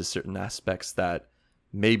on to certain aspects that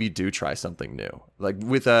maybe do try something new. Like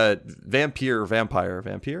with a Vampire,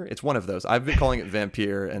 it's one of those. I've been calling it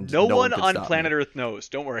Vampire, and no one on planet Earth knows.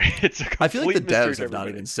 Don't worry. It's a complete I feel like the devs have not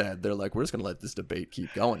even said. They're like, we're just going to let this debate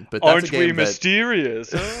keep going. But that's Aren't we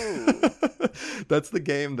mysterious? Oh. That's the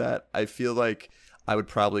game that I feel like I would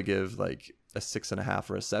probably give like a 6.5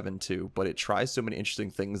 or a 7 to, but it tries so many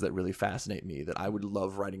interesting things that really fascinate me that I would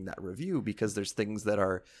love writing that review, because there's things that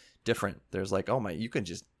are different. There's like, oh my, you can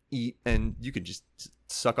just eat and you can just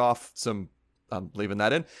suck off some, I'm leaving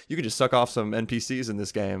that in, you can just suck off some NPCs in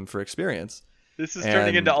this game for experience. This is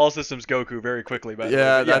turning into All Systems Goku very quickly, by the way.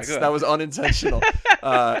 Yeah, that was unintentional.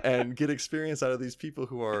 And get experience out of these people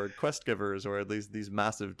who are quest givers, or at least these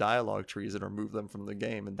massive dialogue trees, and remove them from the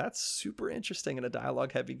game. And that's super interesting in a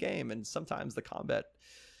dialogue heavy game. And sometimes the combat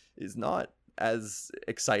is not as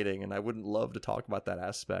exciting, and I wouldn't love to talk about that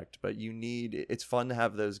aspect, but it's fun to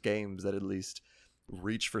have those games that at least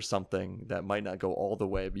reach for something that might not go all the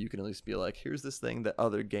way, but you can at least be like, here's this thing that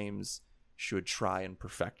other games should try and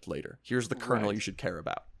perfect later. Here's the kernel you should care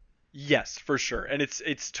about. Yes, for sure. And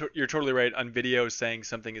you're totally right. On video, saying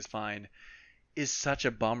something is fine is such a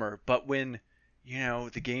bummer. But when,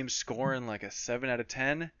 the game's scoring like a 7 out of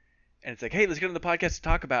 10, and it's like, hey, let's get on the podcast to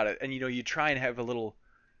talk about it. And, you try and have a little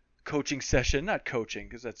coaching session, not coaching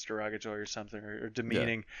because that's derogatory or something, or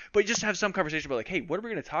demeaning, but you just have some conversation about like, hey, what are we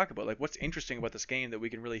going to talk about? Like, what's interesting about this game that we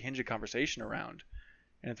can really hinge a conversation around?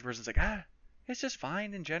 And if the person's like, it's just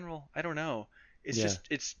fine in general, I don't know.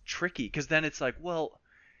 It's tricky, because then it's like, well,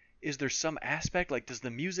 is there some aspect, like, does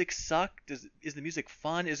the music suck? Is the music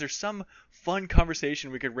fun? Is there some fun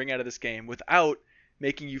conversation we could wring out of this game without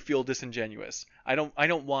making you feel disingenuous? I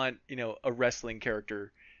don't want, a wrestling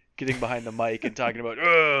character getting behind the mic and talking about,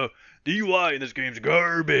 the UI in this game's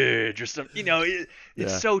garbage or something.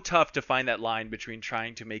 It's so tough to find that line between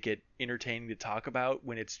trying to make it entertaining to talk about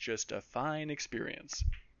when it's just a fine experience.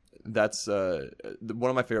 That's one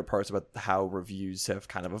of my favorite parts about how reviews have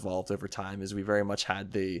kind of evolved over time, is we very much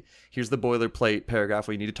had here's the boilerplate paragraph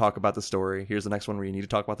where you need to talk about the story. Here's the next one where you need to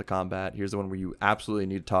talk about the combat. Here's the one where you absolutely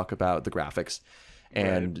need to talk about the graphics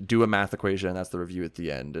and do a math equation. And that's the review at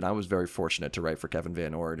the end. And I was very fortunate to write for Kevin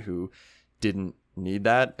Van Ord, who didn't need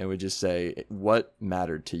that and would just say, what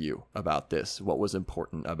mattered to you about this? What was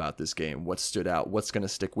important about this game? What stood out? What's going to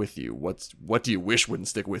stick with you? What do you wish wouldn't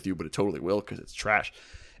stick with you, but it totally will because it's trash?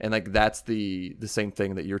 And like, that's the same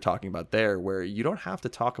thing that you're talking about there, where you don't have to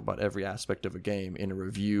talk about every aspect of a game in a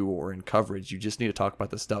review or in coverage. You just need to talk about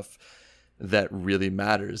the stuff that really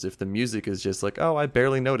matters. If the music is just like, oh, I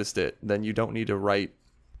barely noticed it, then you don't need to write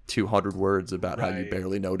 200 words about how you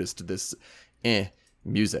barely noticed this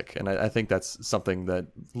music. And I think that's something that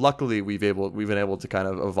luckily we've been able to kind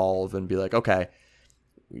of evolve and be like, okay,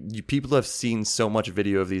 people have seen so much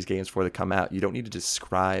video of these games before they come out. You don't need to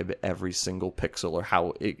describe every single pixel or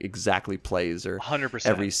how it exactly plays or 100%.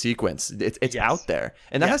 Every sequence. It's out there.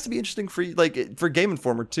 And that has to be interesting for Game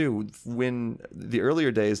Informer too. When the earlier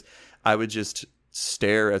days, I would just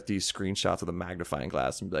stare at these screenshots with a magnifying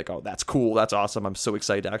glass and be like, oh, that's cool. That's awesome. I'm so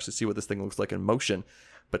excited to actually see what this thing looks like in motion.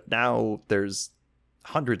 But now there's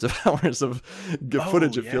hundreds of hours of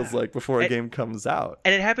footage, it feels like, before a game comes out.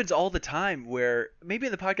 And it happens all the time, where maybe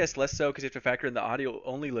in the podcast less so because you have to factor in the audio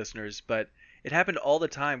only listeners, but it happened all the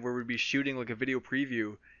time where we'd be shooting like a video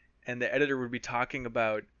preview and the editor would be talking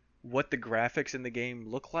about what the graphics in the game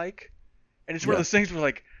look like. And it's one of those things where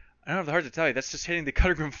like, I don't have the heart to tell you, that's just hitting the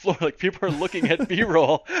cutting room floor. Like, people are looking at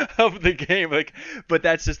B-roll of the game, like, but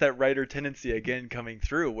that's just that writer tendency again coming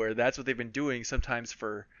through, where that's what they've been doing sometimes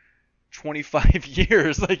for 25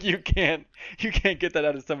 years. Like, you can't get that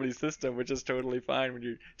out of somebody's system, which is totally fine when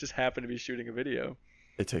you just happen to be shooting a video.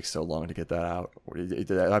 It takes so long to get that out.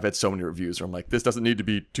 I've had so many reviews where I'm like, this doesn't need to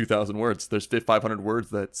be 2,000 words. There's 500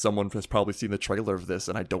 words that someone has probably seen the trailer of this,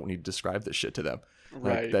 and I don't need to describe this shit to them.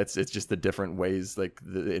 Right. Like, it's just the different ways like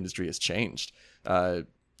the industry has changed.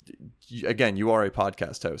 Again, you are a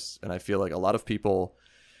podcast host, and I feel like a lot of people,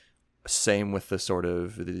 same with the sort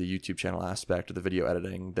of the YouTube channel aspect or the video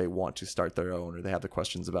editing, they want to start their own, or they have the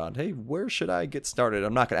questions about, hey, where should I get started?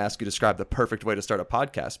 I'm not going to ask you to describe the perfect way to start a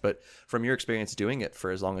podcast, but from your experience doing it for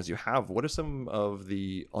as long as you have, what are some of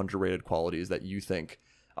the underrated qualities that you think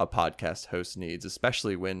a podcast host needs,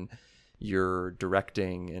 especially when you're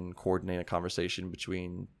directing and coordinating a conversation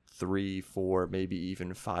between 3, 4, maybe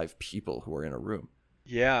even 5 people who are in a room?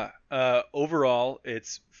 Yeah. Overall,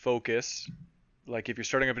 it's focus. Like, if you're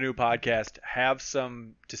starting up a new podcast, have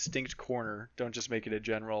some distinct corner. Don't just make it a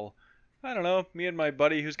general, I don't know, me and my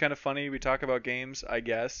buddy who's kind of funny, we talk about games, I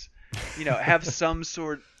guess. Have some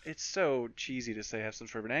sort, it's so cheesy to say have some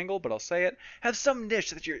sort of an angle, but I'll say it. Have some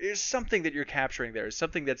niche that there's something that you're capturing there.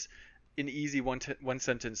 Something that's an easy one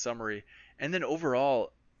sentence summary. And then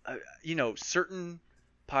overall, certain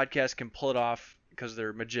podcasts can pull it off because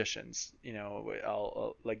they're magicians,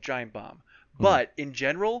 like Giant Bomb. But in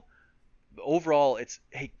general, overall, it's,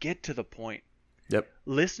 hey, get to the point. Yep.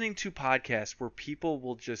 Listening to podcasts where people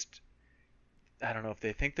will just I don't know if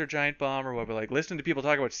they think they're Giant Bomb or what, but like listening to people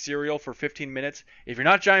talk about cereal for 15 minutes, if you're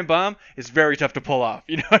not Giant Bomb, it's very tough to pull off.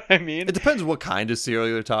 You know what I mean? It depends what kind of cereal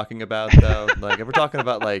you're talking about, though. Like if we're talking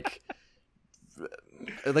about like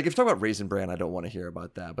if you're talking about Raisin Bran, I don't want to hear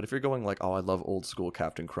about that. But if you're going like, oh, I love old school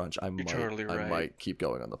Captain Crunch, I might keep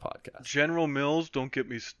going on the podcast. General Mills, don't get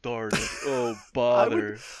me started. Oh,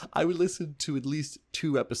 bother. I would listen to at least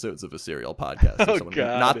 2 episodes of a cereal podcast. Oh,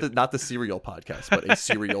 God. Not the cereal podcast, but a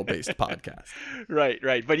cereal-based podcast.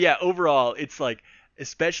 Right. But yeah, overall, it's like,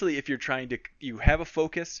 especially if you're you have a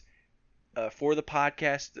focus for the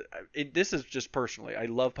podcast. This is just personally. I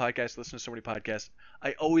love podcasts, listen to so many podcasts.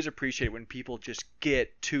 I always appreciate when people just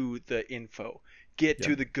get to the info,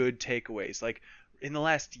 to the good takeaways. Like in the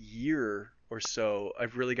last year or so,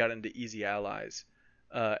 I've really got into Easy Allies.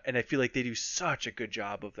 And I feel like they do such a good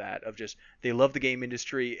job of that, of just, they love the game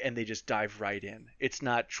industry and they just dive right in. It's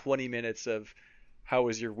not 20 minutes of how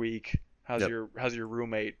was your week? How's your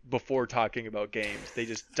roommate before talking about games? They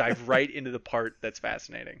just dive right into the part that's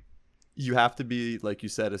fascinating. You have to be, like you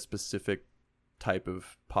said, a specific type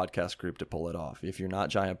of podcast group to pull it off. If you're not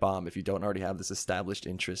Giant Bomb, if you don't already have this established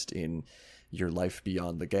interest in your life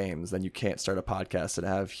beyond the games, then you can't start a podcast and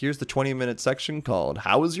have, here's the 20-minute section called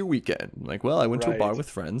How Was Your Weekend? Like, well, I went to a bar with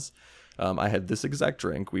friends. I had this exact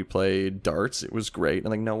drink. We played darts. It was great. And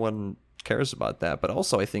like, no one cares about that. But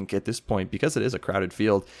also, I think at this point, because it is a crowded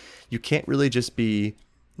field, you can't really just be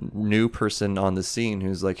new person on the scene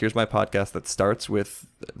who's like, here's my podcast that starts with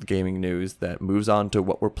gaming news, that moves on to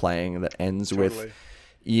what we're playing, that ends with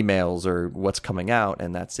emails or what's coming out,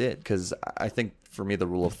 and that's it. Because I think for me, the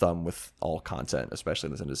rule of thumb with all content, especially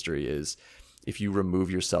in this industry, is if you remove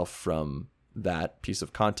yourself from that piece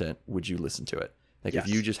of content, would you listen to it? Like if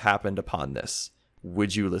you just happened upon this,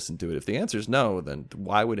 would you listen to it? If the answer is no, then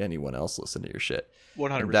why would anyone else listen to your shit?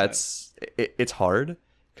 100%. And it's hard.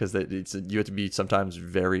 Because you have to be sometimes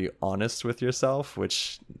very honest with yourself,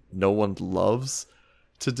 which no one loves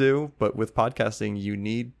to do. But with podcasting, you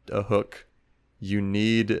need a hook.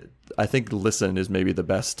 I think listen is maybe the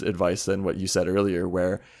best advice than what you said earlier,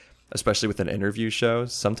 where especially with an interview show,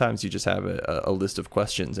 sometimes you just have a list of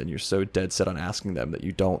questions and you're so dead set on asking them that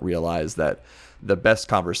you don't realize that the best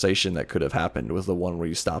conversation that could have happened was the one where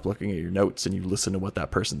you stop looking at your notes and you listen to what that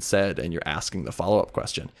person said and you're asking the follow-up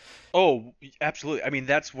question. Oh, absolutely. I mean,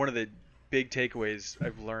 that's one of the big takeaways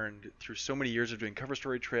I've learned through so many years of doing cover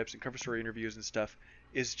story trips and cover story interviews and stuff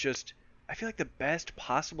is just, I feel like the best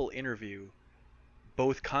possible interview,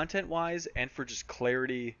 both content-wise and for just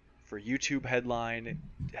clarity, for YouTube headline and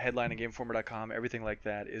GameInformer.com, everything like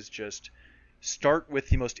that, is just start with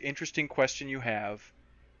the most interesting question you have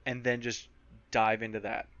and then just dive into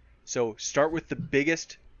that. So start with the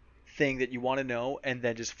biggest thing that you want to know and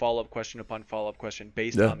then just follow-up question upon follow-up question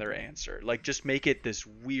based on their answer. Like just make it this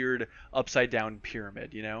weird upside down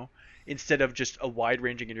pyramid, you know, instead of just a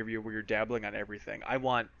wide-ranging interview where you're dabbling on everything. I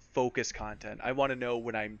want focused content. I want to know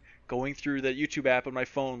when I'm going through the YouTube app on my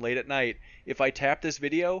phone late at night, if I tap this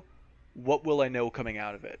video, what will I know coming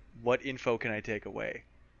out of it? What info can I take away?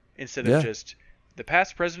 Instead of just the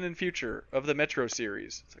past, present, and future of the Metro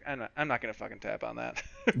series. It's like, I'm not going to fucking tap on that.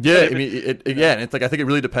 Yeah, I mean, it's like, I think it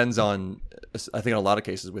really depends on, I think in a lot of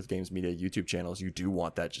cases with games media YouTube channels, you do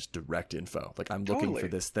want that just direct info. Like, I'm looking for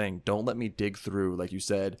this thing. Don't let me dig through, like you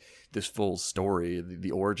said, this full story,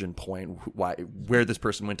 the origin point, where this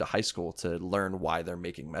person went to high school to learn why they're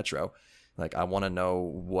making Metro. Like, I want to know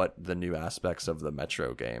what the new aspects of the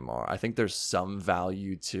Metro game are. I think there's some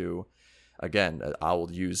value to, again, I will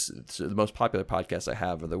use the most popular podcasts I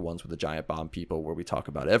have are the ones with the Giant Bomb people where we talk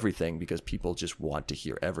about everything because people just want to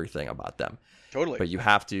hear everything about them. Totally. But you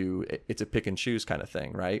have to, it's a pick and choose kind of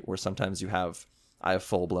thing, right? Where sometimes I have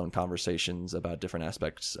full-blown conversations about different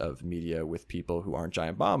aspects of media with people who aren't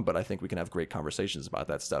Giant Bomb, but I think we can have great conversations about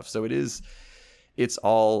that stuff. So it's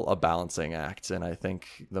all a balancing act, and I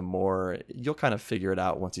think the more you'll kind of figure it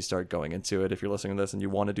out once you start going into it if you're listening to this and you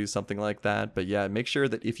want to do something like that. But yeah, make sure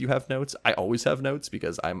that if you have notes, I always have notes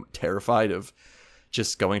because I'm terrified of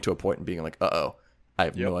just going to a point and being like, I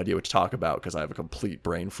have no idea what to talk about because I have a complete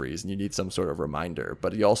brain freeze, and you need some sort of reminder.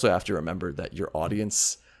 But you also have to remember that your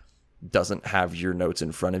audience doesn't have your notes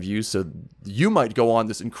in front of you, so you might go on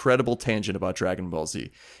this incredible tangent about Dragon Ball Z,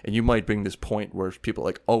 and you might bring this point where people are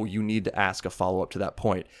like, oh, you need to ask a follow-up to that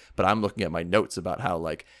point, but I'm looking at my notes about how,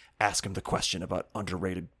 like, ask him the question about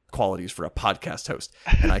underrated qualities for a podcast host,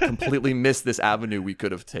 and I completely missed this avenue we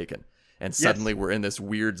could have taken, and suddenly we're in this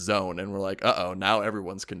weird zone, and we're like, now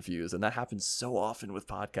everyone's confused, and that happens so often with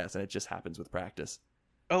podcasts, and it just happens with practice.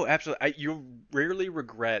 Oh, absolutely. You rarely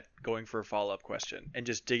regret going for a follow-up question and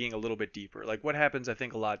just digging a little bit deeper. Like what happens, I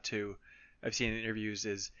think, a lot too, I've seen in interviews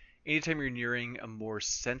is anytime you're nearing a more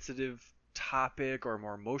sensitive topic or a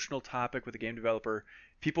more emotional topic with a game developer,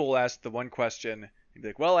 people will ask the one question and be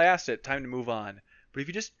like, well, I asked it, time to move on. But if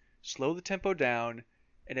you just slow the tempo down,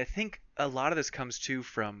 and I think a lot of this comes too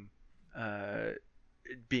from uh,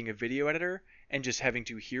 being a video editor and just having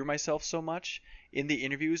to hear myself so much in the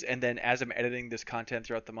interviews, and then as I'm editing this content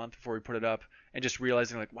throughout the month before we put it up, and just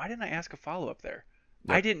realizing like, why didn't I ask a follow up there?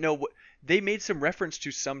 I Yep. didn't know what they made some reference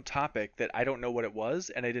to some topic that I don't know what it was,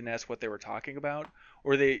 and I didn't ask what they were talking about,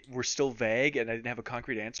 or they were still vague and I didn't have a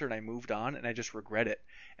concrete answer, and I moved on, and I just regret it.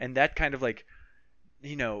 And that kind of like,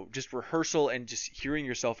 just rehearsal and just hearing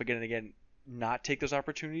yourself again and again not take those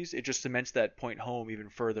opportunities, it just cements that point home even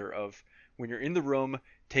further of when you're in the room,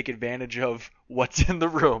 take advantage of what's in the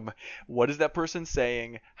room. What is that person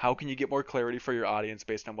saying? How can you get more clarity for your audience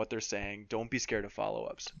based on what they're saying? Don't be scared of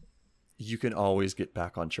follow-ups. You can always get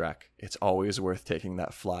back on track. It's always worth taking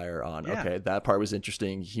that flyer on. Yeah. Okay, that part was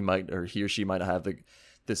interesting. He might, or he or she might not have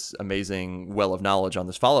this amazing well of knowledge on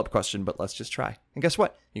this follow-up question, but let's just try. And guess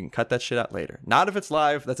what? You can cut that shit out later. Not if it's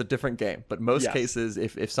live, that's a different game. But most Yes. cases,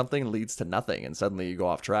 if something leads to nothing and suddenly you go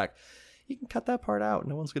off track, you can cut that part out.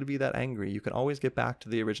 No one's going to be that angry. You can always get back to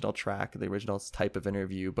the original track, the original type of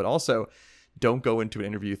interview, but also don't go into an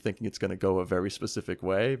interview thinking it's going to go a very specific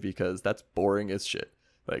way, because that's boring as shit.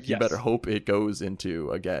 Like, you Yes. better hope it goes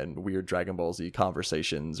into, again, weird Dragon Ball Z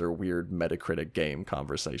conversations or weird Metacritic game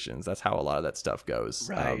conversations. That's how a lot of that stuff goes.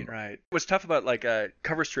 Right. What's tough about like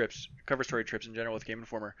cover story trips in general with Game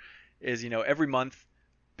Informer is, every month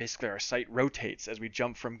basically our site rotates as we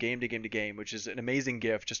jump from game to game to game, which is an amazing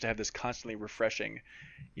gift just to have this constantly refreshing,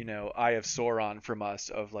 Eye of Sauron from us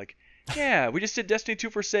of like, yeah, we just did Destiny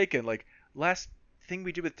 2 Forsaken. Like, last thing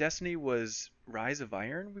we did with Destiny was Rise of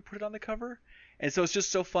Iron. We put it on the cover. And so it's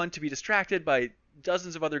just so fun to be distracted by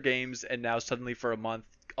dozens of other games, and now suddenly for a month,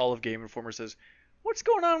 all of Game Informer says, what's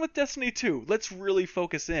going on with Destiny 2? Let's really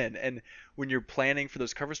focus in. And when you're planning for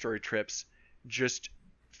those cover story trips, just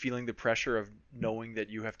feeling the pressure of knowing that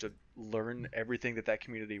you have to learn everything that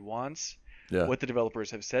community wants, Yeah. what the developers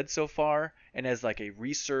have said so far, and as like a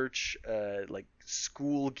research, like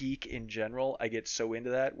school geek in general, I get so into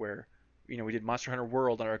that where, we did Monster Hunter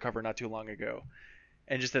World on our cover not too long ago.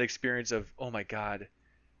 And just that experience of, oh my god,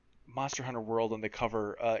 Monster Hunter World on the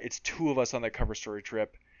cover, it's two of us on that cover story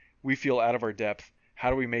trip. We feel out of our depth. How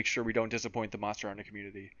do we make sure we don't disappoint the Monster Hunter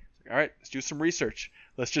community? All right, let's do some research.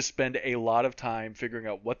 Let's just spend a lot of time figuring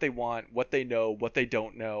out what they want, what they know, what they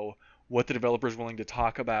don't know, what the developer is willing to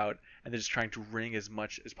talk about, and then just trying to wring as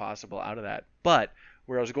much as possible out of that. But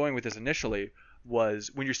where I was going with this initially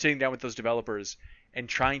was when you're sitting down with those developers and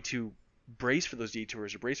trying to brace for those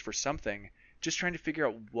detours or brace for something, just trying to figure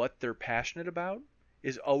out what they're passionate about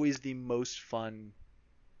is always the most fun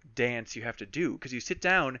dance you have to do, because you sit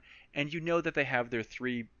down and that they have their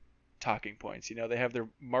three talking points. They have their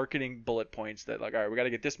marketing bullet points that like, all right, we got to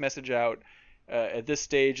get this message out at this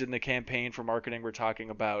stage in the campaign. For marketing, we're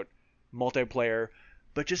talking about multiplayer,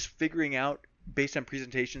 but just figuring out based on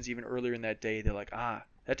presentations even earlier in that day, they're like,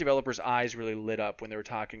 that developer's eyes really lit up when they were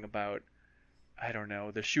talking about, I don't know,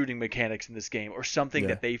 the shooting mechanics in this game or something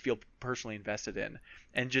that they feel personally invested in.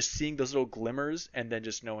 And just seeing those little glimmers, and then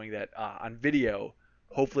just knowing that on video,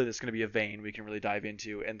 hopefully that's going to be a vein we can really dive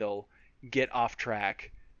into, and they'll get off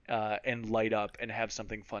track and light up and have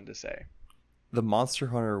something fun to say. The Monster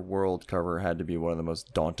Hunter World cover had to be one of the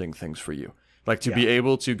most daunting things for you. Like, to be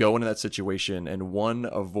able to go into that situation and, one,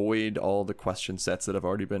 avoid all the question sets that have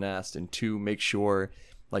already been asked, and two, make sure,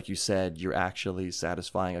 like you said, you're actually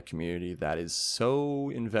satisfying a community that is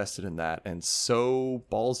so invested in that and so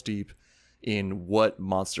balls deep in what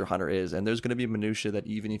Monster Hunter is. And there's going to be minutia that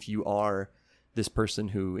even if you are this person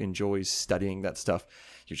who enjoys studying that stuff,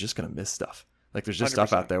 you're just going to miss stuff. Like, there's just 100%.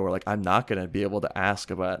 Stuff out there where, like, I'm not going to be able to ask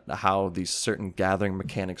about how these certain gathering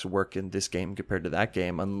mechanics work in this game compared to that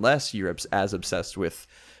game unless you're as obsessed with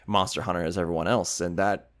Monster Hunter as everyone else. And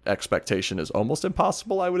that expectation is almost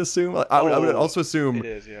impossible, I would assume. I would also assume it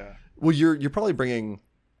is. Yeah. Well, you're probably bringing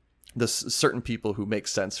this certain people who make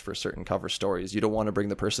sense for certain cover stories. You don't want to bring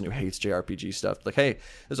the person who hates JRPG stuff. Like, hey,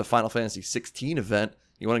 there's a Final Fantasy 16 event.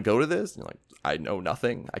 You want to go to this? And you're like, I know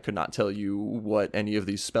nothing. I could not tell you what any of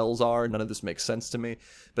these spells are. None of this makes sense to me.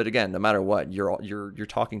 But again, no matter what, you're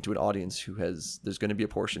talking to an audience who there's going to be a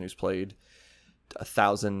portion who's played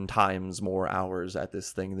 1,000 times more hours at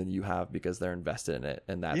this thing than you have because they're invested in it,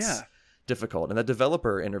 and that's difficult. And the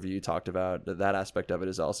developer interview you talked about, that aspect of it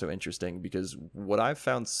is also interesting, because what I've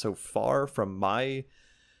found so far from my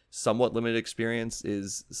somewhat limited experience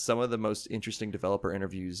is some of the most interesting developer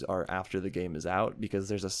interviews are after the game is out, because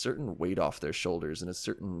there's a certain weight off their shoulders and a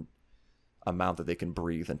certain amount that they can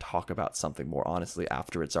breathe and talk about something more honestly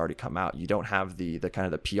after it's already come out. You don't have the kind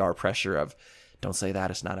of the PR pressure of, don't say that,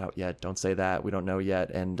 it's not out yet, don't say that, we don't know yet.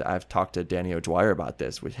 And I've talked to Danny O'Dwyer about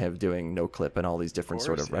this, with him doing No Clip and all these different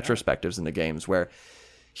sort of retrospectives in the games, where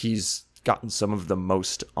he's gotten some of the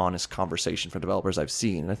most honest conversation from developers I've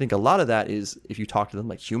seen. And I think a lot of that is, if you talk to them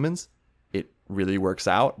like humans, it really works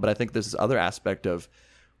out. But I think there's this other aspect of,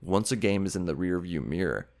 once a game is in the rear view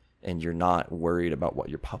mirror and you're not worried about what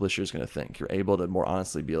your publisher is going to think, you're able to more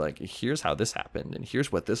honestly be like, here's how this happened, and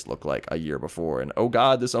here's what this looked like a year before, and oh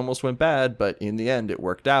god, this almost went bad, but in the end it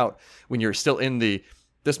worked out. When you're still in the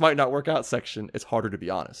this might not work out section, it's harder to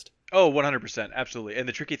be honest. Oh, 100%, absolutely. And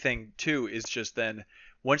the tricky thing too is just then,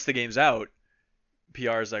 once the game's out,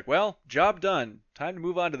 PR is like, well, job done, time to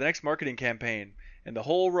move on to the next marketing campaign and the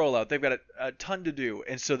whole rollout. They've got a ton to do.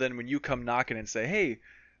 And so then when you come knocking and say, hey,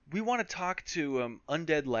 we want to talk to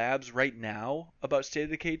Undead Labs right now about State of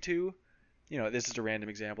Decay 2. This is a random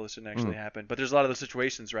example. This didn't actually happen. But there's a lot of those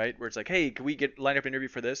situations, right, where it's like, hey, can we line up an interview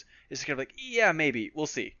for this? It's kind of like, yeah, maybe. We'll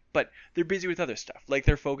see. But they're busy with other stuff. Like,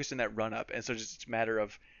 they're focused in that run-up. And so it's a matter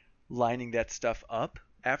of lining that stuff up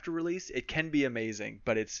after release. It can be amazing,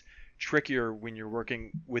 but it's trickier when you're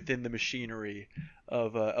working within the machinery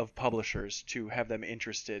of publishers to have them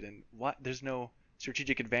interested in what. There's no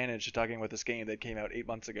strategic advantage to talking about this game that came out 8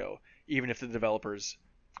 months ago, even if the developers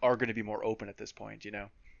are going to be more open at this point,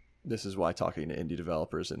 This is why talking to indie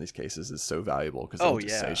developers in these cases is so valuable, because they'll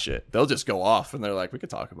just say shit. They'll just go off and they're like, we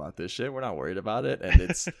could talk about this shit, we're not worried about it. And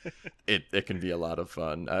it's it can be a lot of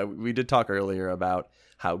fun. We did talk earlier about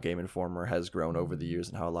how Game Informer has grown over the years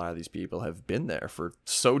and how a lot of these people have been there for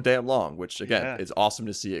so damn long, which again, it's awesome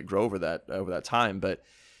to see it grow over that time. But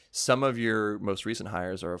some of your most recent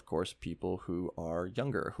hires are, of course, people who are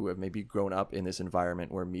younger, who have maybe grown up in this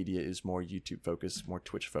environment where media is more YouTube focused, more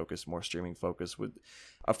Twitch focused, more streaming focused.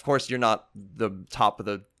 Of course, you're not the top of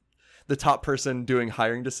the top person doing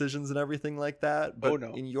hiring decisions and everything like that. But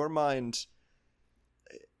in your mind,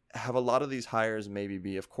 have a lot of these hires maybe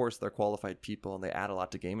be, of course, they're qualified people and they add a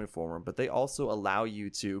lot to Game Informer, but they also allow you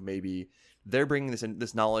to they're bringing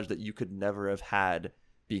this knowledge that you could never have had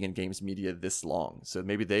being in games media this long. So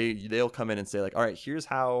maybe they'll come in and say like, all right, here's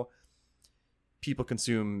how people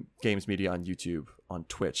consume games media on YouTube, on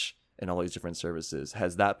Twitch, and all these different services.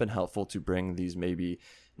 Has that been helpful to bring these, maybe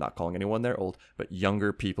not calling anyone they're old, but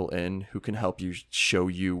younger people in who can help you, show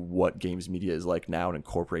you what games media is like now and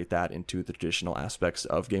incorporate that into the traditional aspects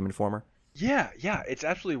of Game Informer? Yeah, it's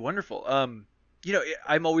absolutely wonderful. I'm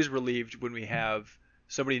always relieved when we have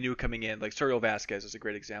somebody new coming in, like Soriel Vasquez is a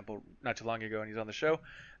great example not too long ago, and he's on the show.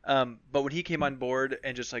 But when he came on board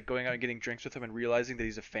and just like going out and getting drinks with him and realizing that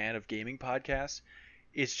he's a fan of gaming podcasts,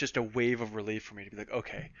 it's just a wave of relief for me to be like,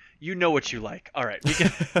 okay, you know what you like. All right, we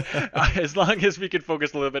can, as long as we can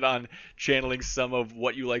focus a little bit on channeling some of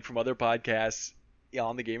what you like from other podcasts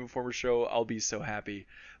on the Game Informer show, I'll be so happy.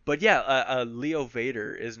 But yeah, Leo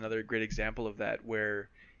Vader is another great example of that, where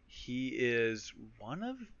he is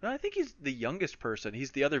I think he's the youngest person.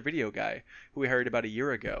 He's the other video guy who we hired about a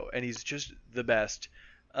year ago, and he's just the best.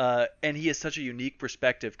 And he has such a unique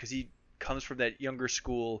perspective because he comes from that younger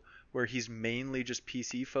school where he's mainly just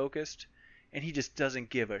PC focused, and he just doesn't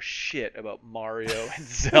give a shit about Mario and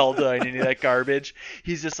Zelda and any of that garbage.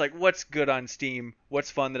 He's just like, what's good on Steam?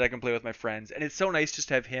 What's fun that I can play with my friends? And it's so nice just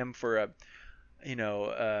to have him for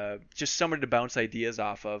just someone to bounce ideas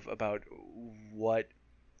off of about what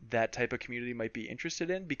that type of community might be interested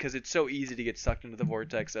in, because it's so easy to get sucked into the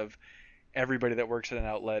vortex of everybody that works at an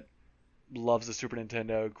outlet loves the Super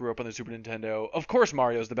Nintendo, grew up on the Super Nintendo. Of course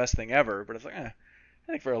Mario's the best thing ever, but it's like, I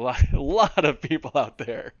think for a lot of people out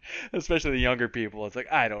there, especially the younger people, it's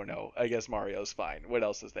like, I don't know, I guess Mario's fine. What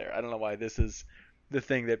else is there? I don't know why this is the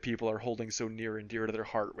thing that people are holding so near and dear to their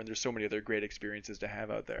heart when there's so many other great experiences to have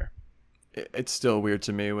out there. It's still weird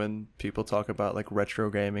to me when people talk about like retro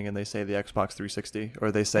gaming and they say the Xbox 360, or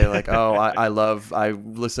they say like, oh, I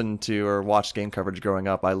listened to or watched game coverage growing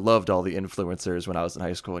up. I loved all the influencers when I was in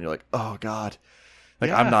high school. And you're like, oh God,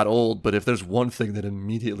 I'm not old, but if there's one thing that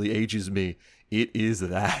immediately ages me, it is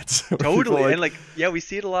that. Totally. And we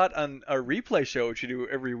see it a lot on our replay show, which we do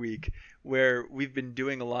every week, where we've been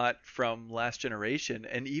doing a lot from Last Generation,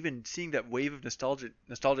 and even seeing that wave of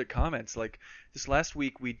nostalgic comments. Like this last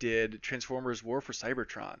week we did Transformers War for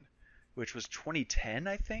Cybertron, which was 2010,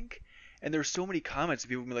 I think. And there were so many comments of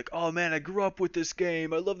people being like, oh man, I grew up with this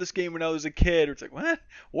game. I love this game when I was a kid. Or it's like, what?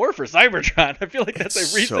 War for Cybertron? I feel like that's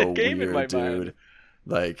a recent game in my mind.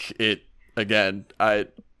 Like it, again,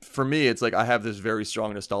 for me, it's like I have this very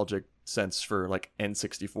strong nostalgic sense for like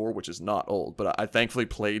N64, which is not old, but I thankfully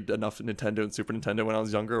played enough Nintendo and Super Nintendo when I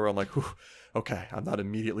was younger where I'm like, whew, okay, I'm not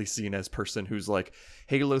immediately seen as person who's like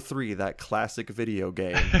Halo 3, that classic video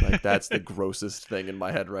game. Like that's the grossest thing in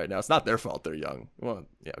my head right now. It's not their fault they're young. Well,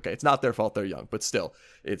 yeah, okay, it's not their fault they're young, but still,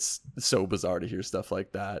 it's so bizarre to hear stuff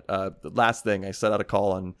like that. The last thing, I set out a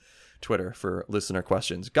call on Twitter for listener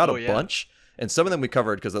questions. Got a bunch. And some of them we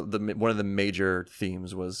covered because one of the major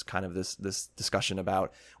themes was kind of this discussion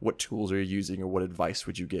about what tools are you using or what advice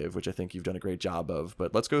would you give, which I think you've done a great job of.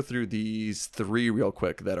 But let's go through these 3 real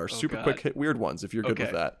quick that are super quick hit weird ones, if you're good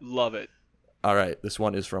with that. Love it. All right. This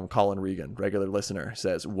one is from Colin Regan, regular listener,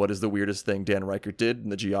 says, what is the weirdest thing Dan Reichert did in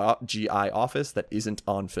the GI office that isn't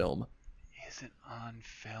on film? Isn't on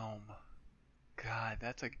film. God,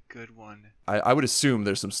 that's a good one. I would assume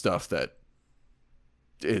there's some stuff that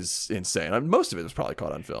is insane. Most of it was probably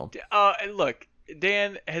caught on film. Look,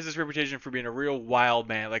 Dan has this reputation for being a real wild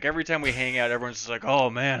man. Like every time we hang out, everyone's just like,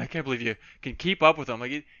 "Oh man, I can't believe you can keep up with him."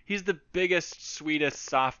 Like he's the biggest, sweetest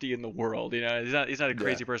softie in the world. You know, he's not a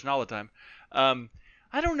crazy person all the time.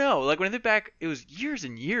 I don't know. Like when I think back, it was years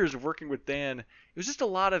and years of working with Dan. It was just a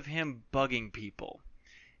lot of him bugging people.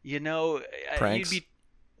 You know, pranks.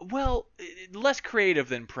 Well, less creative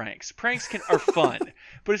than pranks. Pranks are fun,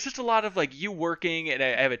 but it's just a lot of like you working, and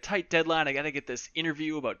I have a tight deadline. I got to get this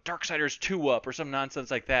interview about Darksiders 2 up or some nonsense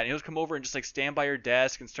like that. And he'll just come over and just like stand by your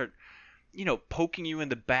desk and start, you know, poking you in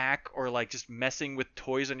the back or like just messing with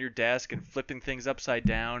toys on your desk and flipping things upside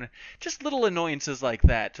down. Just little annoyances like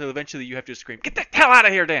that. So eventually you have to scream, "Get the hell out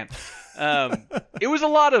of here, Dan!" It was a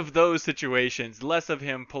lot of those situations, less of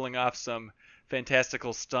him pulling off some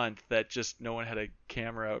fantastical stunt that just no one had a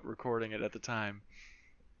camera out recording it at the time.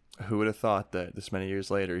 Who would have thought that this many years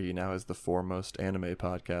later he now has the foremost anime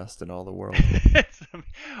podcast in all the world?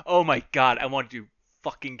 Oh my god, I want to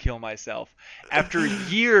fucking kill myself. After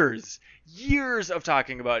years of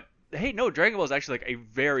talking about, hey, no, Dragon Ball is actually like a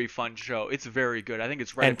very fun show. It's very good. I think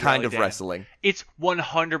it's right and kind of wrestling. It's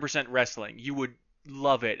 100% wrestling. You would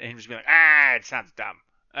love it, and just be like, it sounds dumb.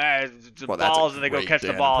 It's balls and they go catch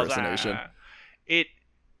the balls. It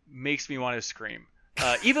makes me want to scream.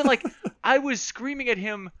 Even like I was screaming at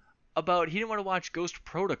him about he didn't want to watch Ghost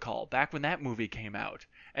Protocol back when that movie came out.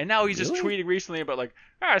 And now he's just tweeting recently about like,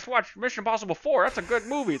 I just watched Mission Impossible 4. That's a good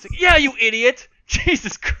movie. It's like, yeah, you idiot.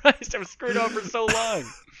 Jesus Christ, I was screwed over for so long.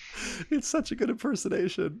 It's such a good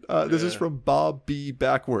impersonation. This is from Bob B.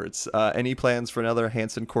 Backwards. Any plans for another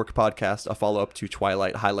Hanson Cork podcast, a follow-up to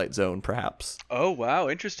Twilight Highlight Zone, perhaps? Oh, wow.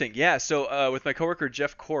 Interesting. Yeah, so with my coworker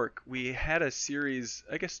Jeff Cork, we had a series,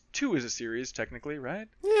 I guess 2 is a series, technically, right?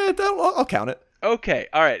 Yeah, I'll count it. Okay,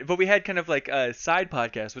 all right. But we had kind of like a side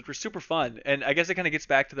podcast, which were super fun. And I guess it kind of gets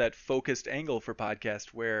back to that focused angle for podcast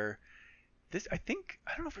where this, I don't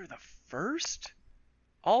know if we were the first.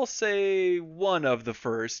 I'll say one of the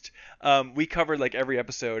first. We covered like every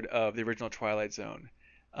episode of the original Twilight Zone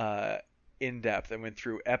in depth and went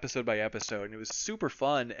through episode by episode, and it was super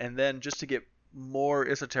fun. And then just to get more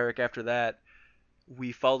esoteric after that,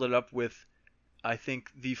 we followed it up with, I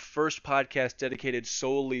think, the first podcast dedicated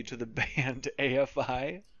solely to the band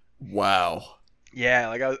AFI. Wow. Yeah,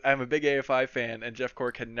 like I'm a big AFI fan, and Jeff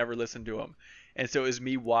Cork had never listened to them. And so it was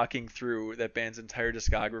me walking through that band's entire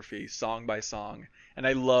discography, song by song. And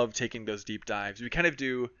I love taking those deep dives. We kind of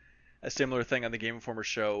do a similar thing on the Game Informer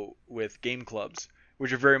show with game clubs,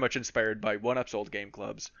 which are very much inspired by 1UP's old game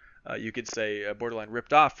clubs. You could say borderline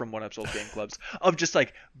ripped off from 1UP's old game clubs, of just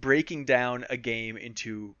like breaking down a game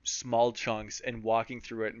into small chunks and walking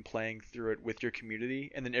through it and playing through it with your community.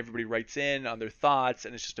 And then everybody writes in on their thoughts,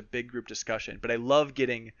 and it's just a big group discussion. But I love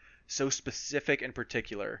getting so specific and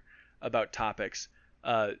particular about topics.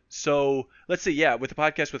 So let's see, with the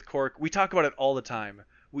podcast with Cork, we talk about it all the time.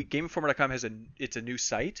 GameInformer.com it's a new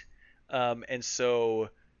site, and so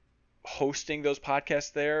hosting those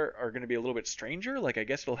podcasts there are going to be a little bit stranger. Like I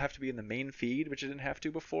guess it'll have to be in the main feed, which I didn't have to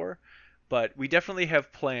before. But we definitely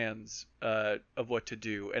have plans of what to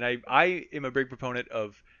do, and I am a big proponent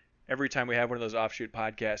of every time we have one of those offshoot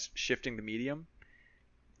podcasts, shifting the medium.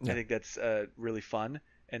 Yeah. I think that's really fun.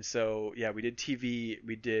 And so, we did TV,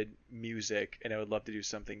 we did music, and I would love to do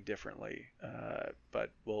something differently.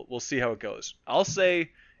 But we'll see how it goes. I'll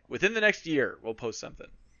say within the next year, we'll post something.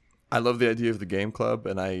 I love the idea of the game club,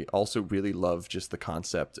 and I also really love just the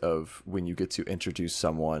concept of when you get to introduce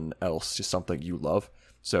someone else to something you love.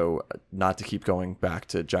 So not to keep going back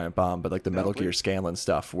to Giant Bomb, but like the Metal Gear Scanlan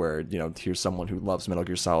stuff where, here's someone who loves Metal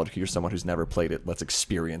Gear Solid, here's someone who's never played it, let's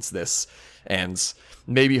experience this. And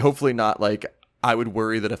maybe hopefully not like I would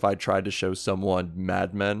worry that if I tried to show someone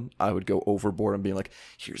Mad Men, I would go overboard and be like,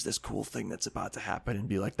 here's this cool thing that's about to happen, and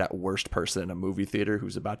be like that worst person in a movie theater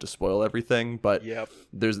who's about to spoil everything. But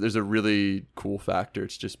there's a really cool factor.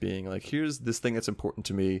 It's just being like, here's this thing that's important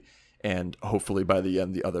to me, and hopefully by the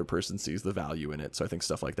end, the other person sees the value in it. So I think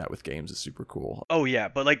stuff like that with games is super cool. Oh, yeah.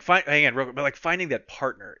 But like, finding that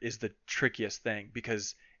partner is the trickiest thing,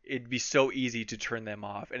 because it'd be so easy to turn them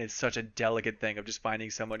off, and it's such a delicate thing of just finding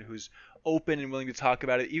someone who's open and willing to talk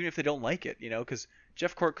about it, even if they don't like it, because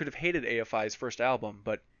Jeff Cork could have hated AFI's first album,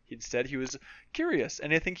 but instead he was curious,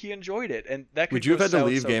 and I think he enjoyed it. And that could would you have had to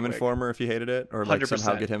leave Game quick. Informer if you hated it, or like 100%.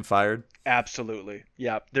 somehow get him fired? Absolutely.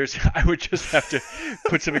 Yeah. I would just have to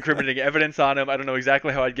put some incriminating evidence on him. I don't know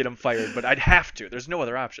exactly how I'd get him fired, but I'd have to. There's no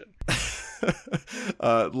other option.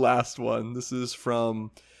 Last one. This is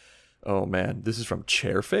from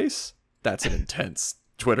Chairface. That's an intense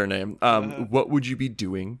Twitter name. What would you be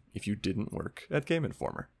doing if you didn't work at Game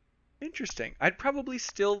Informer? Interesting. I'd probably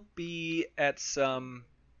still be at some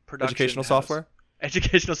production educational house. software.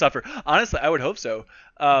 Educational software. Honestly, I would hope so.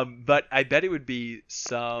 But I bet it would be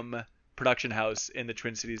some production house in the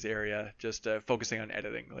Twin Cities area, just focusing on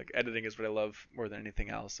editing. Like, editing is what I love more than anything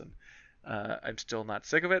else, and I'm still not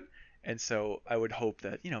sick of it. And so I would hope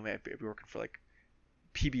that maybe I'd be working for like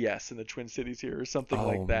PBS in the Twin Cities here or something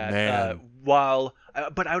like that.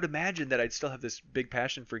 But I would imagine that I'd still have this big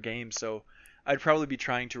passion for games, so I'd probably be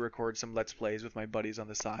trying to record some Let's Plays with my buddies on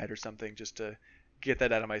the side or something, just to get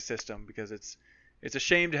that out of my system, because it's a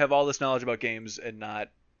shame to have all this knowledge about games and not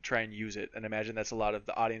try and use it. And I imagine that's a lot of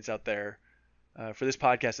the audience out there for this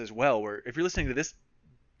podcast as well, where if you're listening to this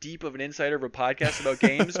deep of an insider of a podcast about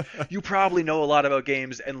games, you probably know a lot about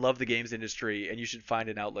games and love the games industry, and you should find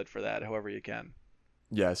an outlet for that however you can.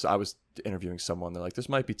 Yes, I was interviewing someone. They're like, this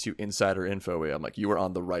might be too insider info. I'm like, you are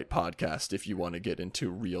on the right podcast if you want to get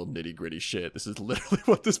into real nitty gritty shit. This is literally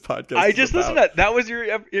what this podcast is I just about. listened to that. That was your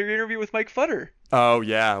interview with Mike Futter. Oh,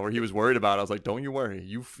 yeah, where he was worried about it. I was like, don't you worry.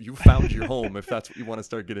 You found your home if that's what you want to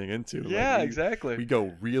start getting into. Yeah, like, exactly. We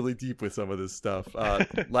go really deep with some of this stuff.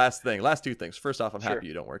 Last two things. First off, I'm happy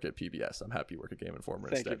you don't work at PBS. I'm happy you work at Game Informer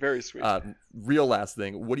instead. Thank you. Very sweet. Real last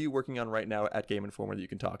thing. What are you working on right now at Game Informer that you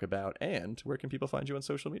can talk about? And where can people find you on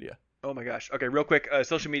social media? Oh, my gosh. Okay, real quick.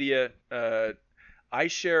 Social media. I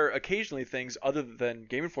share occasionally things other than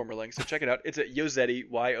Game Informer links, so check it out. It's at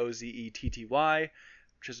Yozetty, Yozetty,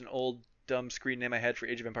 which is an old dumb screen name I had for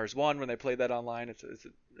Age of Empires 1 when I played that online.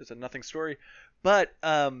 It's a nothing story. But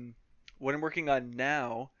what I'm working on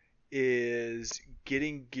now is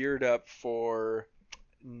getting geared up for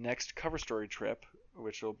next cover story trip,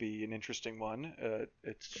 which will be an interesting one.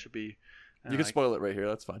 It should be... You can spoil it right here.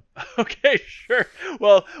 That's fine. Okay, sure.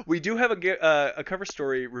 Well, we do have a cover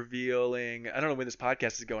story revealing, I don't know when this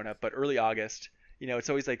podcast is going up, but early August. It's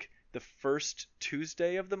always like the first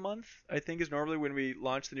Tuesday of the month, I think, is normally when we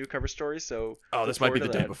launch the new cover story. So this might be the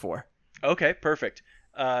day before. Okay, perfect.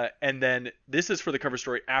 And then this is for the cover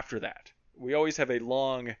story after that. We always have a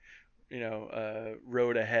long,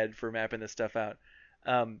 road ahead for mapping this stuff out.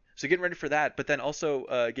 So getting ready for that, but then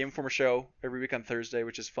also Game Informer show every week on Thursday,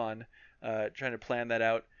 which is fun. Trying to plan that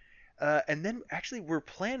out. And then actually we're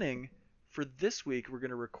planning for this week, we're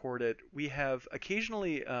going to record it. We have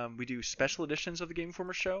occasionally, we do special editions of the Game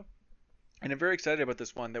Informer show. And I'm very excited about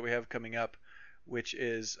this one that we have coming up, which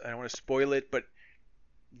is, I don't want to spoil it, but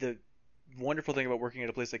the wonderful thing about working at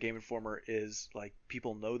a place like Game Informer is like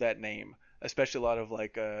people know that name, especially a lot of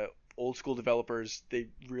like old school developers. They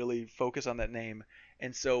really focus on that name.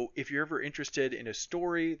 And so if you're ever interested in a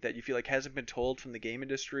story that you feel like hasn't been told from the game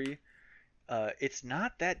industry, it's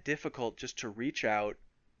not that difficult just to reach out,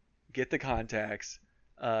 get the contacts,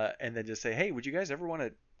 and then just say, hey, would you guys ever want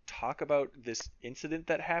to talk about this incident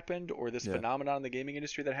that happened or this phenomenon in the gaming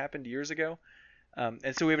industry that happened years ago?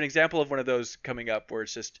 And so we have an example of one of those coming up where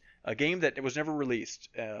it's just a game that was never released,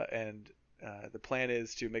 and the plan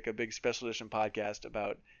is to make a big special edition podcast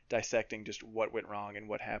about dissecting just what went wrong and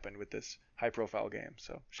what happened with this high-profile game.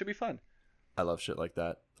 So it should be fun. I love shit like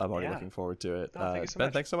that. I'm already looking forward to it. Oh, thank you so Ben,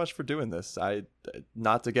 much. thanks so much for doing this.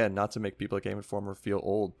 Not to make people at Game Informer feel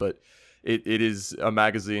old, but it is a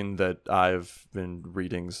magazine that I've been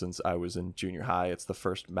reading since I was in junior high. It's the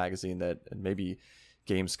first magazine that, and maybe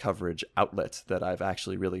games coverage outlet, that I've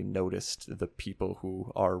actually really noticed the people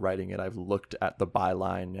who are writing it. I've looked at the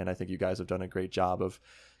byline, and I think you guys have done a great job of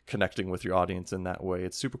connecting with your audience in that way.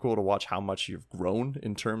 It's super cool to watch how much you've grown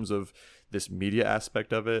in terms of this media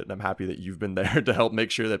aspect of it, and I'm happy that you've been there to help make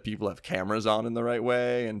sure that people have cameras on in the right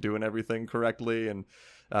way and doing everything correctly. And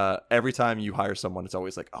every time you hire someone, it's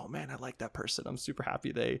always like, oh man, I like that person. I'm super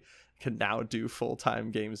happy they can now do full-time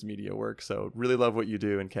games media work. So really love what you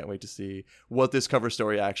do and can't wait to see what this cover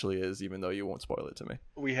story actually is, even though you won't spoil it to me.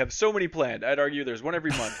 We have so many planned. I'd argue there's one every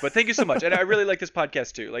month, but thank you so much. And I really like this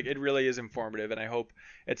podcast too. Like, it really is informative, and I hope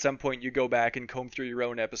at some point you go back and comb through your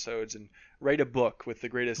own episodes and write a book with the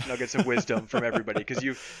greatest nuggets of wisdom from everybody, because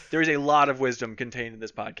there is a lot of wisdom contained in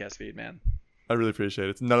this podcast feed, man. I really appreciate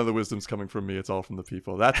it. None of the wisdom's coming from me. It's all from the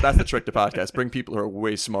people. That's the trick to podcast. Bring people who are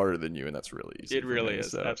way smarter than you, and that's really easy. It really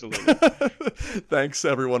is. So. Absolutely. Thanks,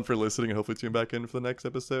 everyone, for listening, and hopefully tune back in for the next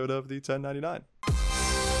episode of the 1099.